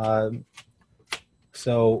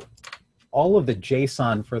 So all of the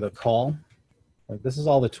JSON for the call, this is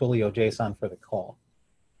all the Twilio JSON for the call.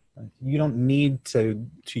 You don't need to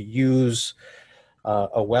use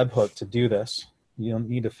a webhook to do this. You don't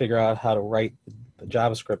need to figure out how to write the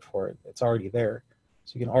JavaScript for it. It's already there.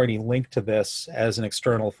 So you can already link to this as an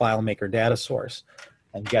external FileMaker data source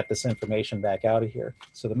and get this information back out of here.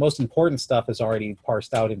 So the most important stuff is already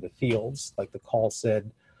parsed out into fields, like the call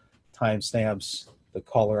SID, timestamps, the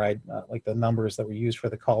caller ID, like the numbers that were used for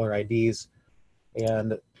the caller IDs,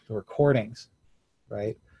 and the recordings,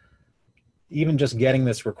 right? Even just getting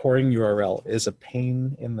this recording URL is a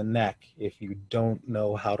pain in the neck if you don't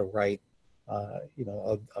know how to write, a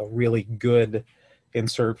really good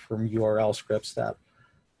insert from URL script step.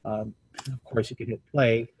 Of course, you can hit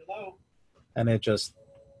play, and it just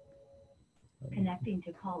Connecting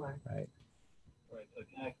to caller. right.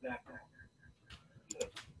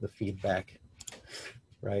 The feedback,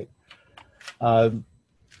 right?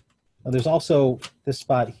 There's also this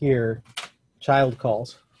spot here, child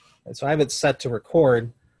calls. And so I have it set to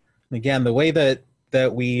record. And again, the way that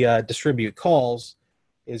we distribute calls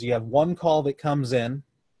is you have one call that comes in,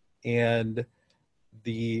 and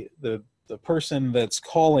the person that's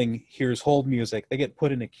calling hears hold music. They get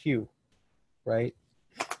put in a queue, right?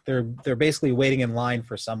 They're basically waiting in line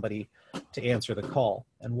for somebody to answer the call.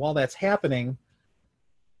 And while that's happening,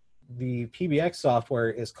 the PBX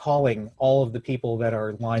software is calling all of the people that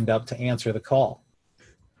are lined up to answer the call.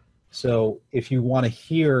 So if you want to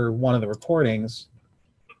hear one of the recordings,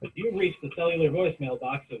 you've reached the cellular voicemail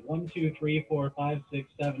box of 1, 2, 3, 4, 5, 6,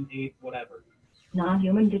 7, 8, whatever.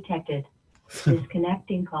 Non-human detected.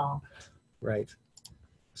 Disconnecting call. right?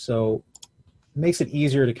 So it makes it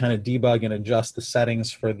easier to kind of debug and adjust the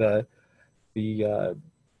settings for the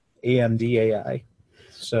AMD AI.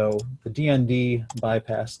 So the DND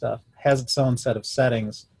bypass stuff has its own set of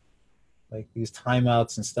settings, like these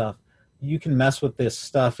timeouts and stuff. You can mess with this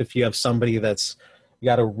stuff if you have somebody that's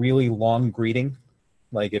got a really long greeting.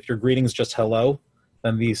 Like if your greeting is just hello,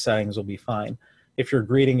 then these settings will be fine. If your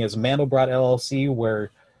greeting is Mandelbrot LLC,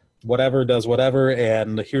 where whatever does whatever,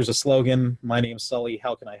 and here's a slogan, my name's Sully,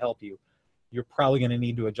 how can I help you? You're probably going to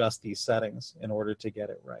need to adjust these settings in order to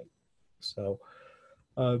get it right. So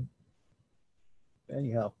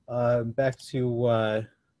anyhow, back to,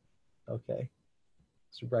 okay,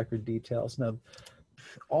 so record details. Now,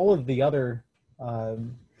 all of the other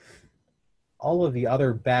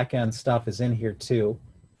back-end stuff is in here too,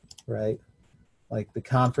 right? Like the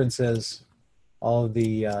conferences, all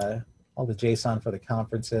the JSON for the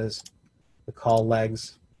conferences, the call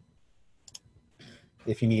legs.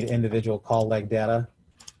 If you need individual call leg data,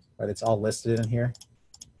 right, it's all listed in here,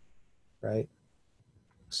 right?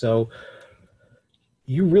 So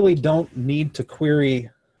you really don't need to query,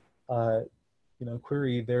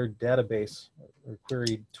 query their database or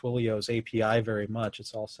query Twilio's API very much.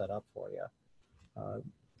 It's all set up for you.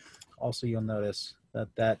 Also, you'll notice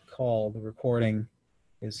that call, the recording,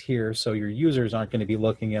 is here, so your users aren't going to be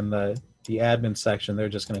looking in the admin section. They're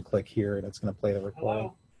just going to click here, and it's going to play the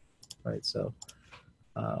recording, right? So,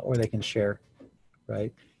 or they can share,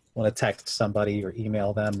 right? Want to text somebody or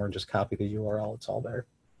email them or just copy the URL, it's all there.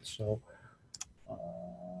 So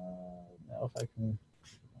now if I can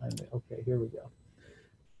find it, okay, here we go.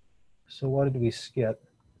 So what did we skip?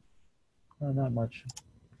 Not much.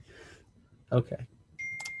 Okay,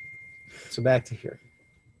 so back to here.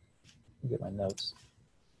 Let me get my notes.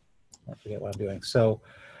 I forget what I'm doing. So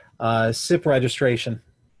SIP registration.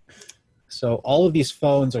 So all of these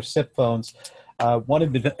phones are SIP phones.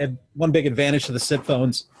 One big advantage to the SIP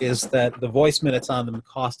phones is that the voice minutes on them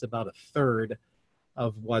cost about a third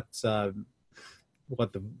of what just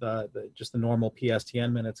the normal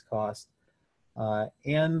PSTN minutes cost,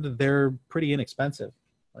 and they're pretty inexpensive.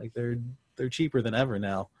 Like they're cheaper than ever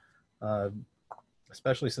now,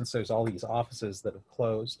 especially since there's all these offices that have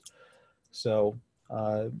closed. So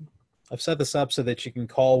I've set this up so that you can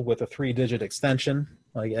call with a 3-digit extension,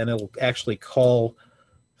 and it'll actually call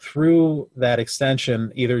through that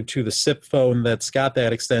extension, either to the SIP phone that's got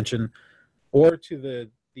that extension or to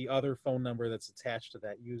the other phone number that's attached to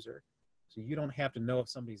that user. So you don't have to know if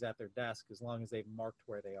somebody's at their desk as long as they've marked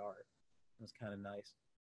where they are. It's kind of nice.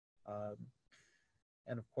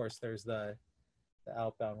 And of course, there's the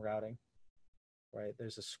outbound routing, right?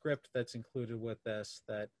 There's a script that's included with this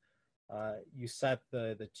that you set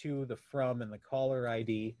the to, the from, and the caller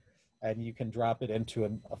ID, and you can drop it into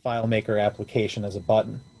a FileMaker application as a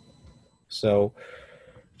button. So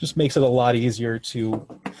just makes it a lot easier to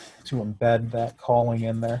embed that calling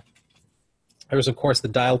in there. There's, of course, the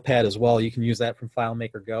dial pad as well. You can use that from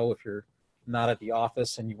FileMaker Go if you're not at the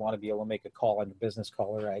office and you want to be able to make a call on your business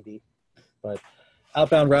caller ID. But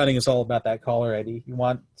outbound routing is all about that caller ID. You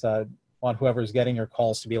want whoever's getting your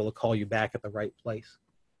calls to be able to call you back at the right place.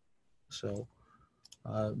 So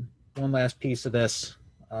one last piece of this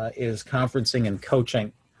is conferencing and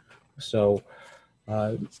coaching. So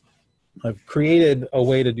I've created a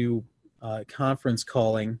way to do conference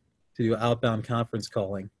calling, to do outbound conference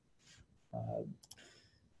calling.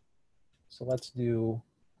 So let's do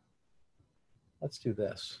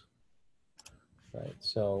this, right?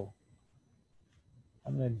 So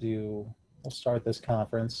I'm going to we'll start this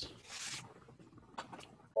conference,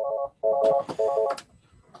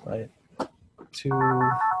 right? 2,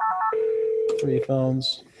 3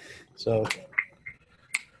 phones. So,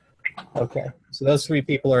 okay. So those 3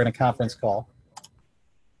 people are in a conference call.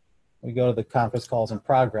 We go to the conference calls in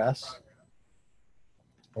progress,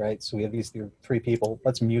 right? So we have these 3 people.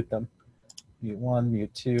 Let's mute them. Mute 1,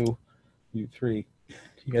 mute 2, mute 3.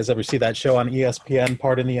 You guys ever see that show on ESPN,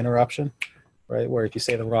 Pardon the Interruption? Right, where if you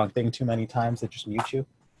say the wrong thing too many times, they just mute you,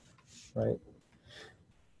 right?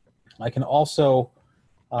 I can also,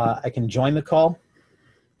 I can join the call.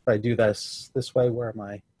 If I do this way, where am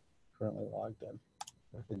I currently logged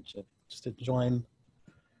in? Just to join,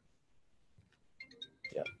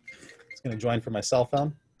 yeah. It's gonna join from my cell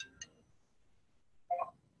phone.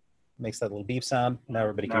 Makes that little beep sound. Now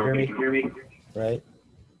everybody can hear me, right?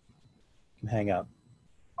 Can hang up.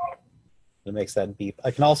 It makes that beep. I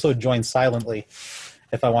can also join silently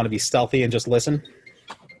if I want to be stealthy and just listen,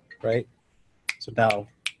 right? So now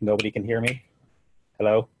nobody can hear me.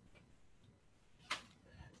 Hello?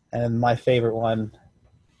 And my favorite one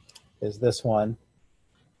is this one.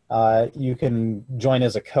 You can join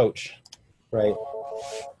as a coach, right?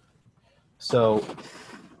 So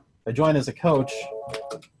if I join as a coach,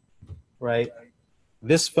 right?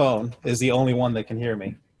 This phone is the only one that can hear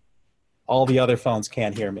me. All the other phones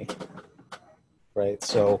can't hear me. Right,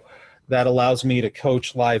 so that allows me to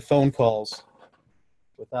coach live phone calls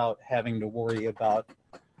without having to worry about,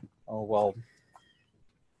 oh, well,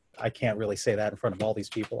 I can't really say that in front of all these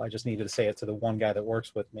people. I just needed to say it to the one guy that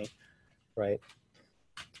works with me, right?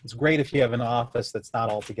 It's great if you have an office that's not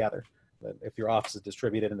all together, but if your office is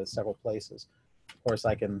distributed into several places. Of course,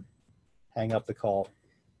 I can hang up the call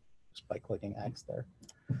just by clicking X there.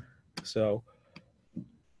 So,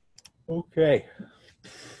 okay.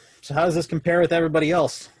 So how does this compare with everybody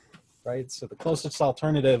else, right? So the closest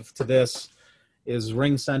alternative to this is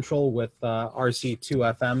Ring Central with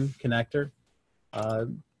RC2FM connector.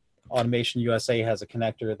 Automation USA has a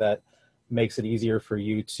connector that makes it easier for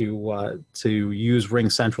you to use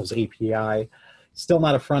Ring Central's API. Still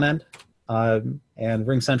not a front end, and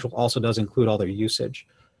Ring Central also does include all their usage.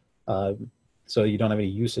 So you don't have any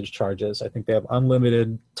usage charges. I think they have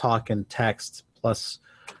unlimited talk and text, plus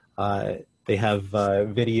they have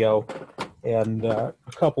video and a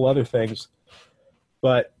couple other things,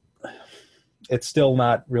 but it's still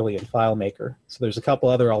not really in FileMaker. So there's a couple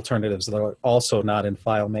other alternatives that are also not in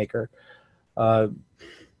FileMaker.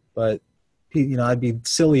 But I'd be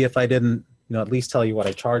silly if I didn't, at least tell you what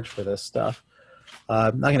I charge for this stuff.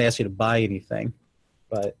 I'm not going to ask you to buy anything,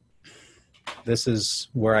 but this is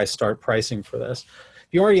where I start pricing for this.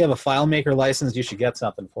 If you already have a FileMaker license, you should get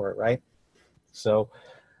something for it, right? So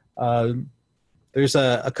there's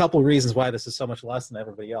a couple reasons why this is so much less than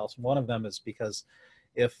everybody else. One of them is because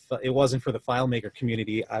if it wasn't for the FileMaker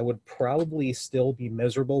community, I would probably still be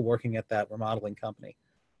miserable working at that remodeling company.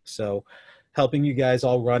 So helping you guys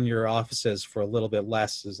all run your offices for a little bit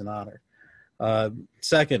less is an honor.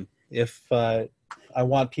 Second, if I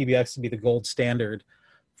want PBX to be the gold standard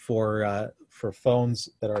for phones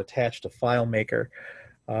that are attached to FileMaker,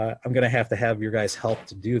 I'm going to have your guys help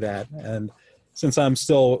to do that. And since I'm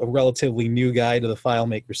still a relatively new guy to the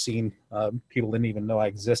FileMaker scene, people didn't even know I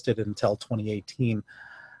existed until 2018.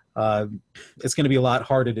 It's going to be a lot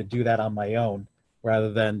harder to do that on my own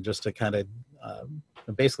rather than just to kind of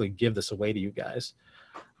basically give this away to you guys.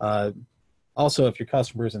 Also, if your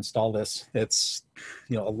customers install this, it's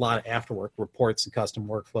a lot of afterwork, reports and custom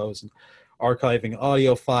workflows and archiving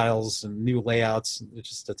audio files and new layouts. It's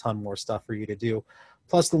just a ton more stuff for you to do.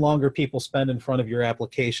 Plus, the longer people spend in front of your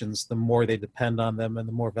applications, the more they depend on them and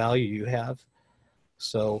the more value you have.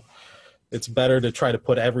 So it's better to try to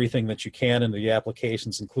put everything that you can into the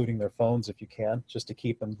applications, including their phones if you can, just to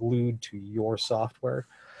keep them glued to your software.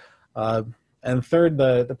 And third,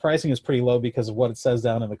 the pricing is pretty low because of what it says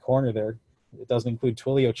down in the corner there. It doesn't include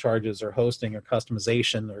Twilio charges or hosting or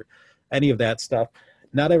customization or any of that stuff.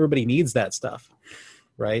 Not everybody needs that stuff,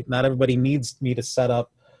 right? Not everybody needs me to set them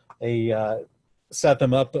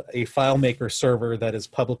up a FileMaker server that is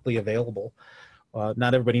publicly available.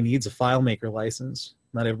 Not everybody needs a FileMaker license.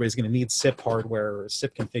 Not everybody's going to need SIP hardware or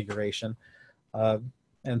SIP configuration.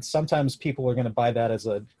 And sometimes people are going to buy that as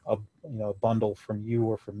a bundle from you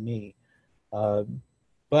or from me.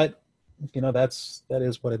 But that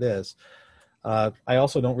is what it is. I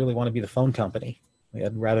also don't really want to be the phone company.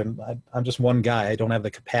 I'm just one guy. I don't have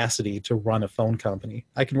the capacity to run a phone company.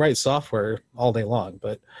 I can write software all day long,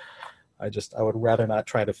 but I would rather not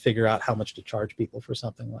try to figure out how much to charge people for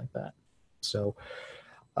something like that. So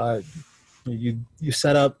you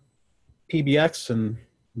set up PBX and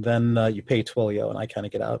then you pay Twilio, and I kind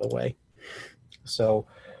of get out of the way. So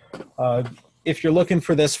if you're looking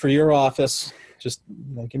for this for your office, just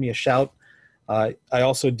give me a shout. I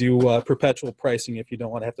also do perpetual pricing if you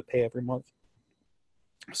don't want to have to pay every month.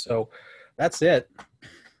 So that's it.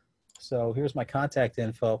 So here's my contact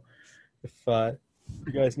info. If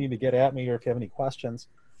you guys need to get at me or if you have any questions,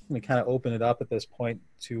 I'm going to kind of open it up at this point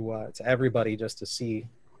to everybody just to see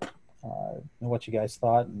what you guys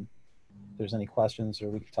thought, and if there's any questions, or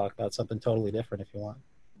we can talk about something totally different if you want.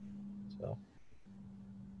 So,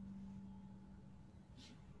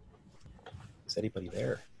 is anybody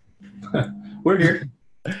there? We're here.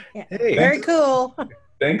 Yeah. Hey. Very cool.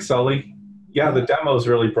 Thanks, Sully. Yeah, the demos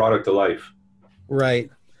really brought it to life. Right.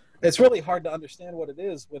 It's really hard to understand what it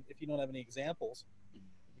is if you don't have any examples,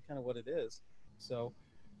 kind of what it is. So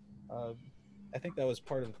I think that was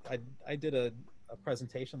part of, I did a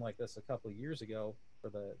presentation like this a couple of years ago for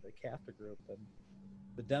the CAFDA group, and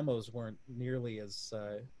the demos weren't nearly as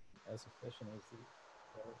efficient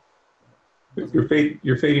as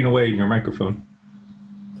You're fading away in your microphone.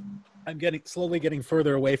 I'm slowly getting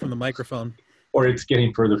further away from the microphone. Or it's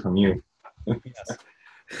getting further from you. Yes.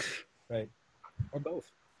 Right. Or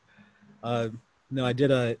both. No, I did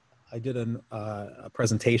a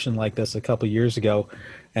presentation like this a couple years ago,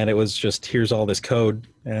 and it was just, here's all this code,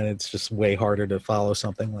 and it's just way harder to follow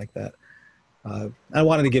something like that. I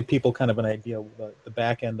wanted to give people kind of an idea of the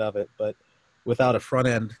back end of it, but without a front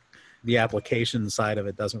end, the application side of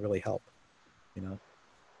it doesn't really help,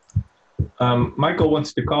 Michael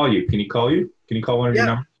wants to call you. Can he call you? Can you call one of your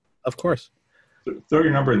numbers? Of course. Throw your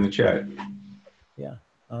number in the chat. Yeah.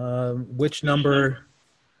 Which number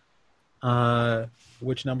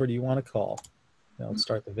do you want to call? Let's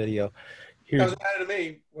start the video. Doesn't matter to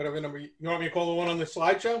me. Whatever number you want me to call, the one on the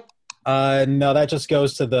slideshow? No, that just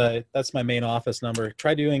goes to that's my main office number.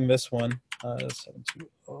 Try doing this one.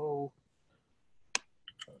 720.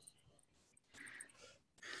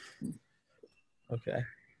 Okay.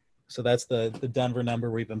 So that's the Denver number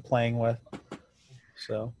we've been playing with.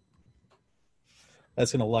 So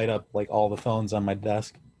that's going to light up like all the phones on my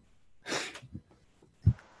desk.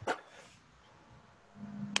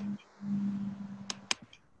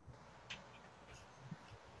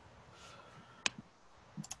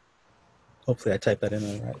 Hopefully I typed that in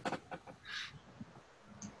all right.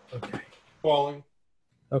 Okay. Calling.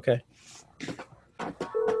 Okay.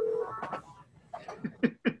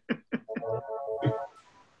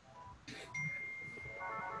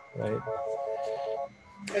 Right.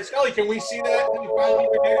 Hey, Sully, can we see that in the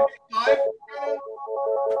FileMaker database live?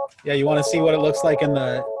 Yeah, you want to see what it looks like in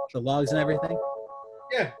the logs and everything?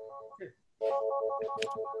 Yeah.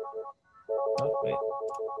 Oh, wait.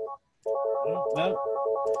 No.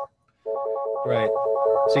 Right.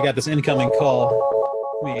 So you got this incoming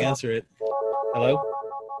call. Let me answer it. Hello?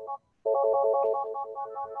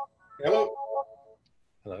 Hello?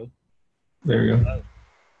 Hello? There you go. Hello?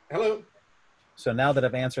 Hello? So now that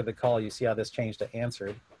I've answered the call, you see how this changed to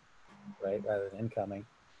answered, right, rather than incoming.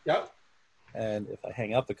 Yep. And if I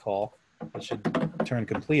hang up the call, it should turn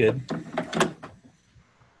completed,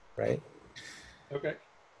 right? Okay.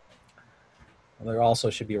 And there also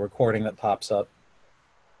should be a recording that pops up.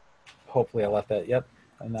 Hopefully I left that, yep,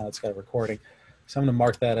 and now it's got a recording. So I'm gonna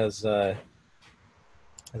mark that as a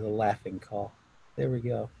laughing call. There we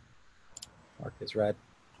go. Mark is red.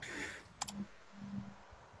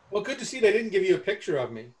 Well, good to see they didn't give you a picture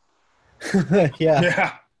of me. Yeah.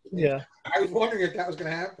 Yeah. Yeah. I was wondering if that was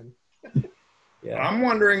going to happen. Yeah. I'm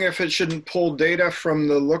wondering if it shouldn't pull data from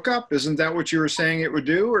the lookup. Isn't that what you were saying it would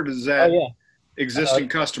do, or does Oh that yeah. existing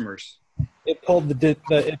customers? It pulled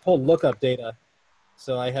it pulled lookup data.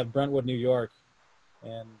 So I have Brentwood, New York,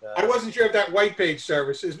 and I wasn't sure if that white page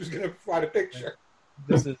services was going to provide a picture.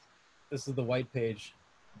 this is the white page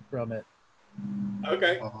from it.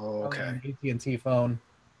 Okay. Oh, okay. AT&T phone.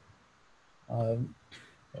 What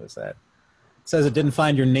is that? It says it didn't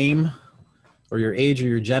find your name or your age or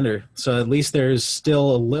your gender. So at least there's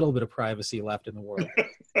still a little bit of privacy left in the world.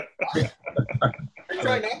 I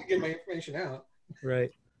try not to give my information out.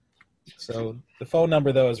 Right. So the phone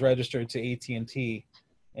number, though, is registered to AT&T,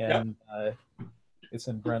 and it's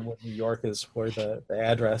in Brentwood, New York is where the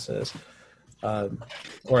address is,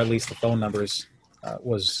 or at least the phone numbers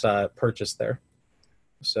was purchased there.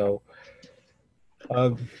 So,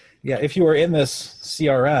 yeah, if you were in this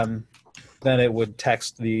CRM, then it would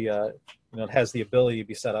text the, it has the ability to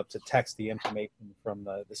be set up to text the information from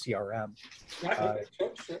the CRM.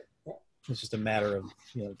 It's just a matter of,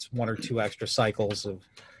 it's 1 or 2 extra cycles of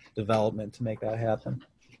development to make that happen.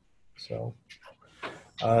 So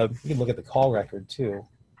you can look at the call record too.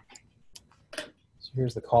 So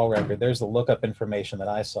here's the call record. There's the lookup information that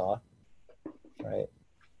I saw, right?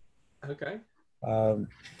 Okay.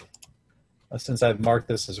 Since I've marked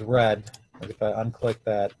this as red, like if I unclick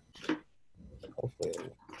that, hopefully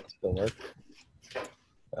it'll still work.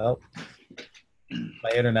 Oh, my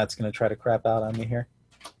internet's going to try to crap out on me here.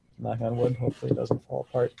 Knock on wood. Hopefully it doesn't fall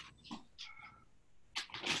apart.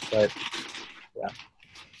 But yeah.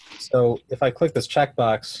 So if I click this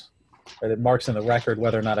checkbox, right, it marks in the record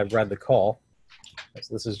whether or not I've read the call.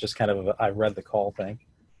 So this is just kind of I read the call thing.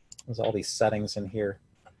 There's all these settings in here.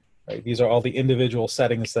 Right? These are all the individual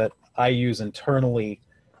settings that I use internally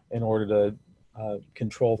in order to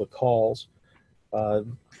control the calls.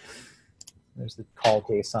 There's the call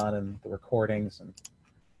JSON and the recordings and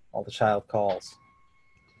all the child calls.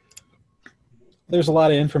 There's a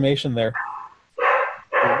lot of information there.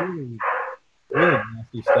 Really, really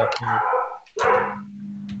nasty stuff here.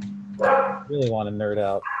 Really want to nerd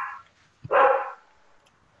out.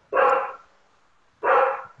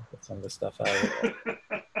 Get some of this stuff out of it.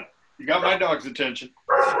 You got my dog's attention.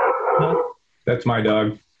 That's my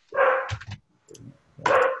dog.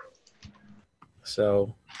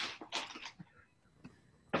 So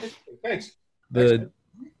Thanks. the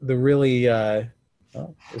really oh,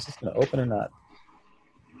 is this going to open or not?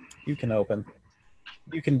 You can open.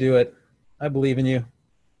 You can do it. I believe in you.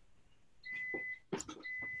 Come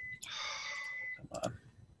on.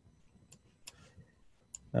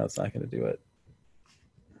 No, it's not going to do it.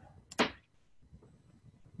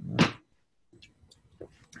 No.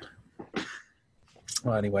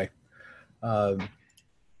 Well, anyway. Yeah,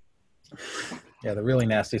 the really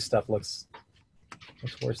nasty stuff looks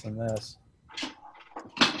worse than this.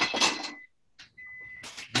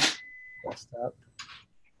 Desktop.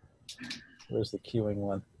 Where's the queuing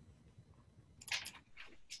one?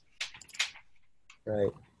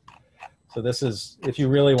 Right. So this is, if you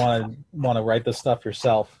really want to write this stuff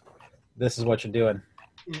yourself, this is what you're doing,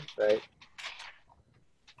 right?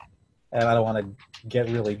 And I don't want to get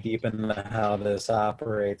really deep into how this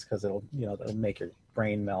operates because it'll make your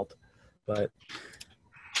brain melt. But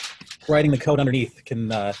writing the code underneath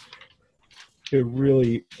can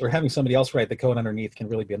really, or having somebody else write the code underneath can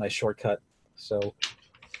really be a nice shortcut. So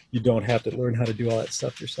you don't have to learn how to do all that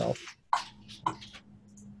stuff yourself.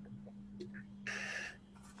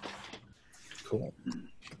 Cool.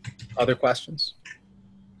 Other questions?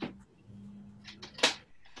 I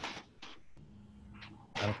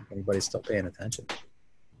don't think anybody's still paying attention.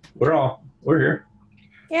 We're here.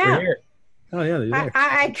 Yeah. We're here. Oh yeah, they're there.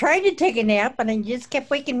 I tried to take a nap, and it just kept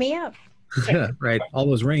waking me up. Yeah, right. All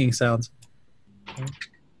those ringing sounds.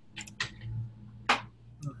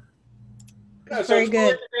 No, so Very it's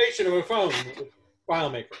good. integration of a phone with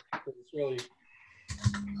FileMaker. It's really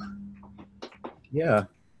Yeah.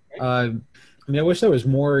 I mean, I wish there was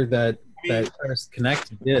more that First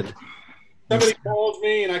Connect did. somebody calls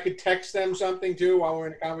me and I could text them something too while we're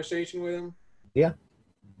in a conversation with them. Yeah.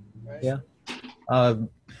 Right? Yeah.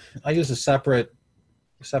 I use a separate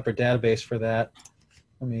database for that.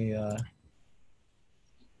 Let me yeah,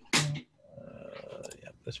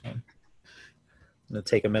 this one. I'm gonna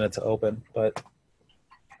take a minute to open, but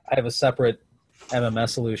I have a separate MMS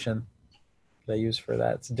solution that I use for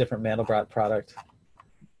that. It's a different Mandelbrot product,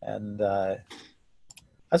 and I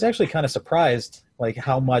was actually kind of surprised, like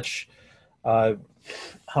how much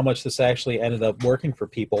this actually ended up working for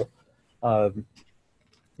people.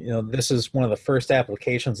 This is one of the first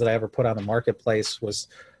applications that I ever put on the marketplace was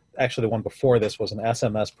actually the one before this was an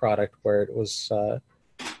SMS product where it was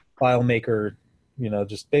FileMaker,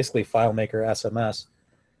 just basically FileMaker SMS.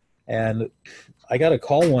 And I got a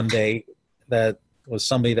call one day that was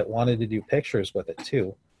somebody that wanted to do pictures with it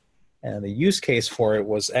too. And the use case for it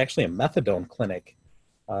was actually a methadone clinic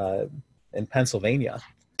in Pennsylvania.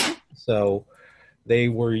 So they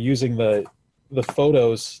were using the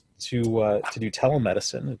photos to do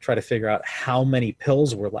telemedicine and try to figure out how many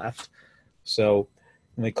pills were left. So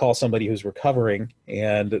when they call somebody who's recovering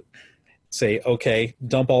and say, okay,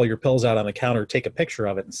 dump all your pills out on the counter, take a picture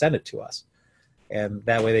of it and send it to us. And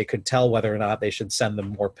that way they could tell whether or not they should send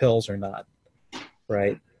them more pills or not,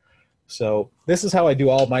 right? So this is how I do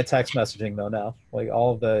all of my text messaging though now. Like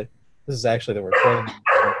this is actually the recording.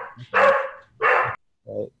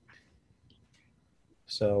 Right?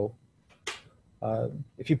 So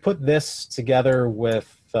if you put this together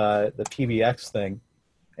with the PBX thing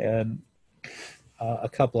and a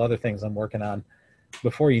couple other things I'm working on,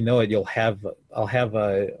 before you know it, I'll have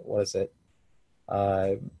a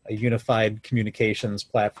unified communications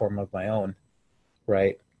platform of my own,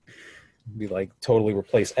 right? Be like totally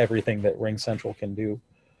replace everything that Ring Central can do.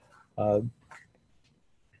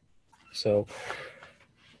 So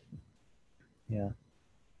yeah.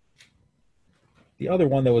 The other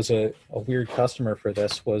one that was a weird customer for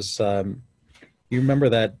this was, you remember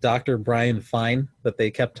that Dr. Brian Fine that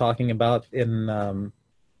they kept talking about in,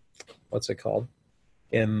 what's it called?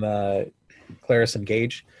 In Claris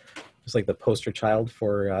Engage. It's like the poster child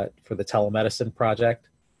for the telemedicine project.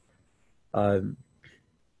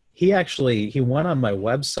 He went on my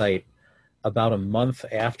website about a month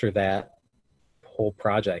after that whole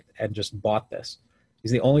project and just bought this.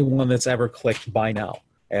 He's the only one that's ever clicked buy now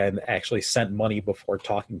and actually sent money before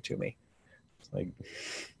talking to me. It's like,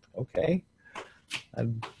 okay. I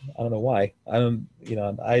don't know why. I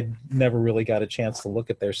never really got a chance to look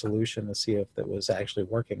at their solution to see if it was actually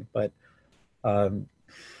working. But I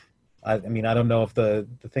don't know if the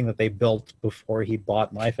thing that they built before he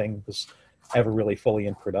bought my thing was ever really fully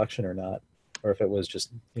in production or not, or if it was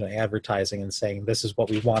just advertising and saying this is what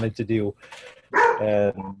we wanted to do,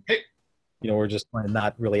 and we're just trying to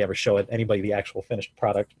not really ever show anybody the actual finished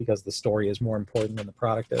product because the story is more important than the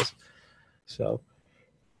product is. So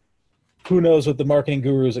who knows what the marketing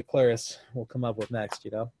gurus at Claris will come up with next,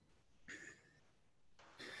 If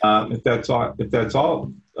that's all,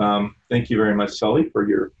 thank you very much, Sully, for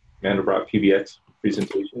your Mandelbrot PBX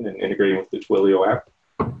presentation and integrating with the Twilio app.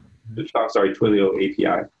 Twilio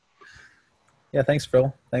API. Yeah, thanks,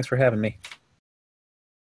 Phil. Thanks for having me.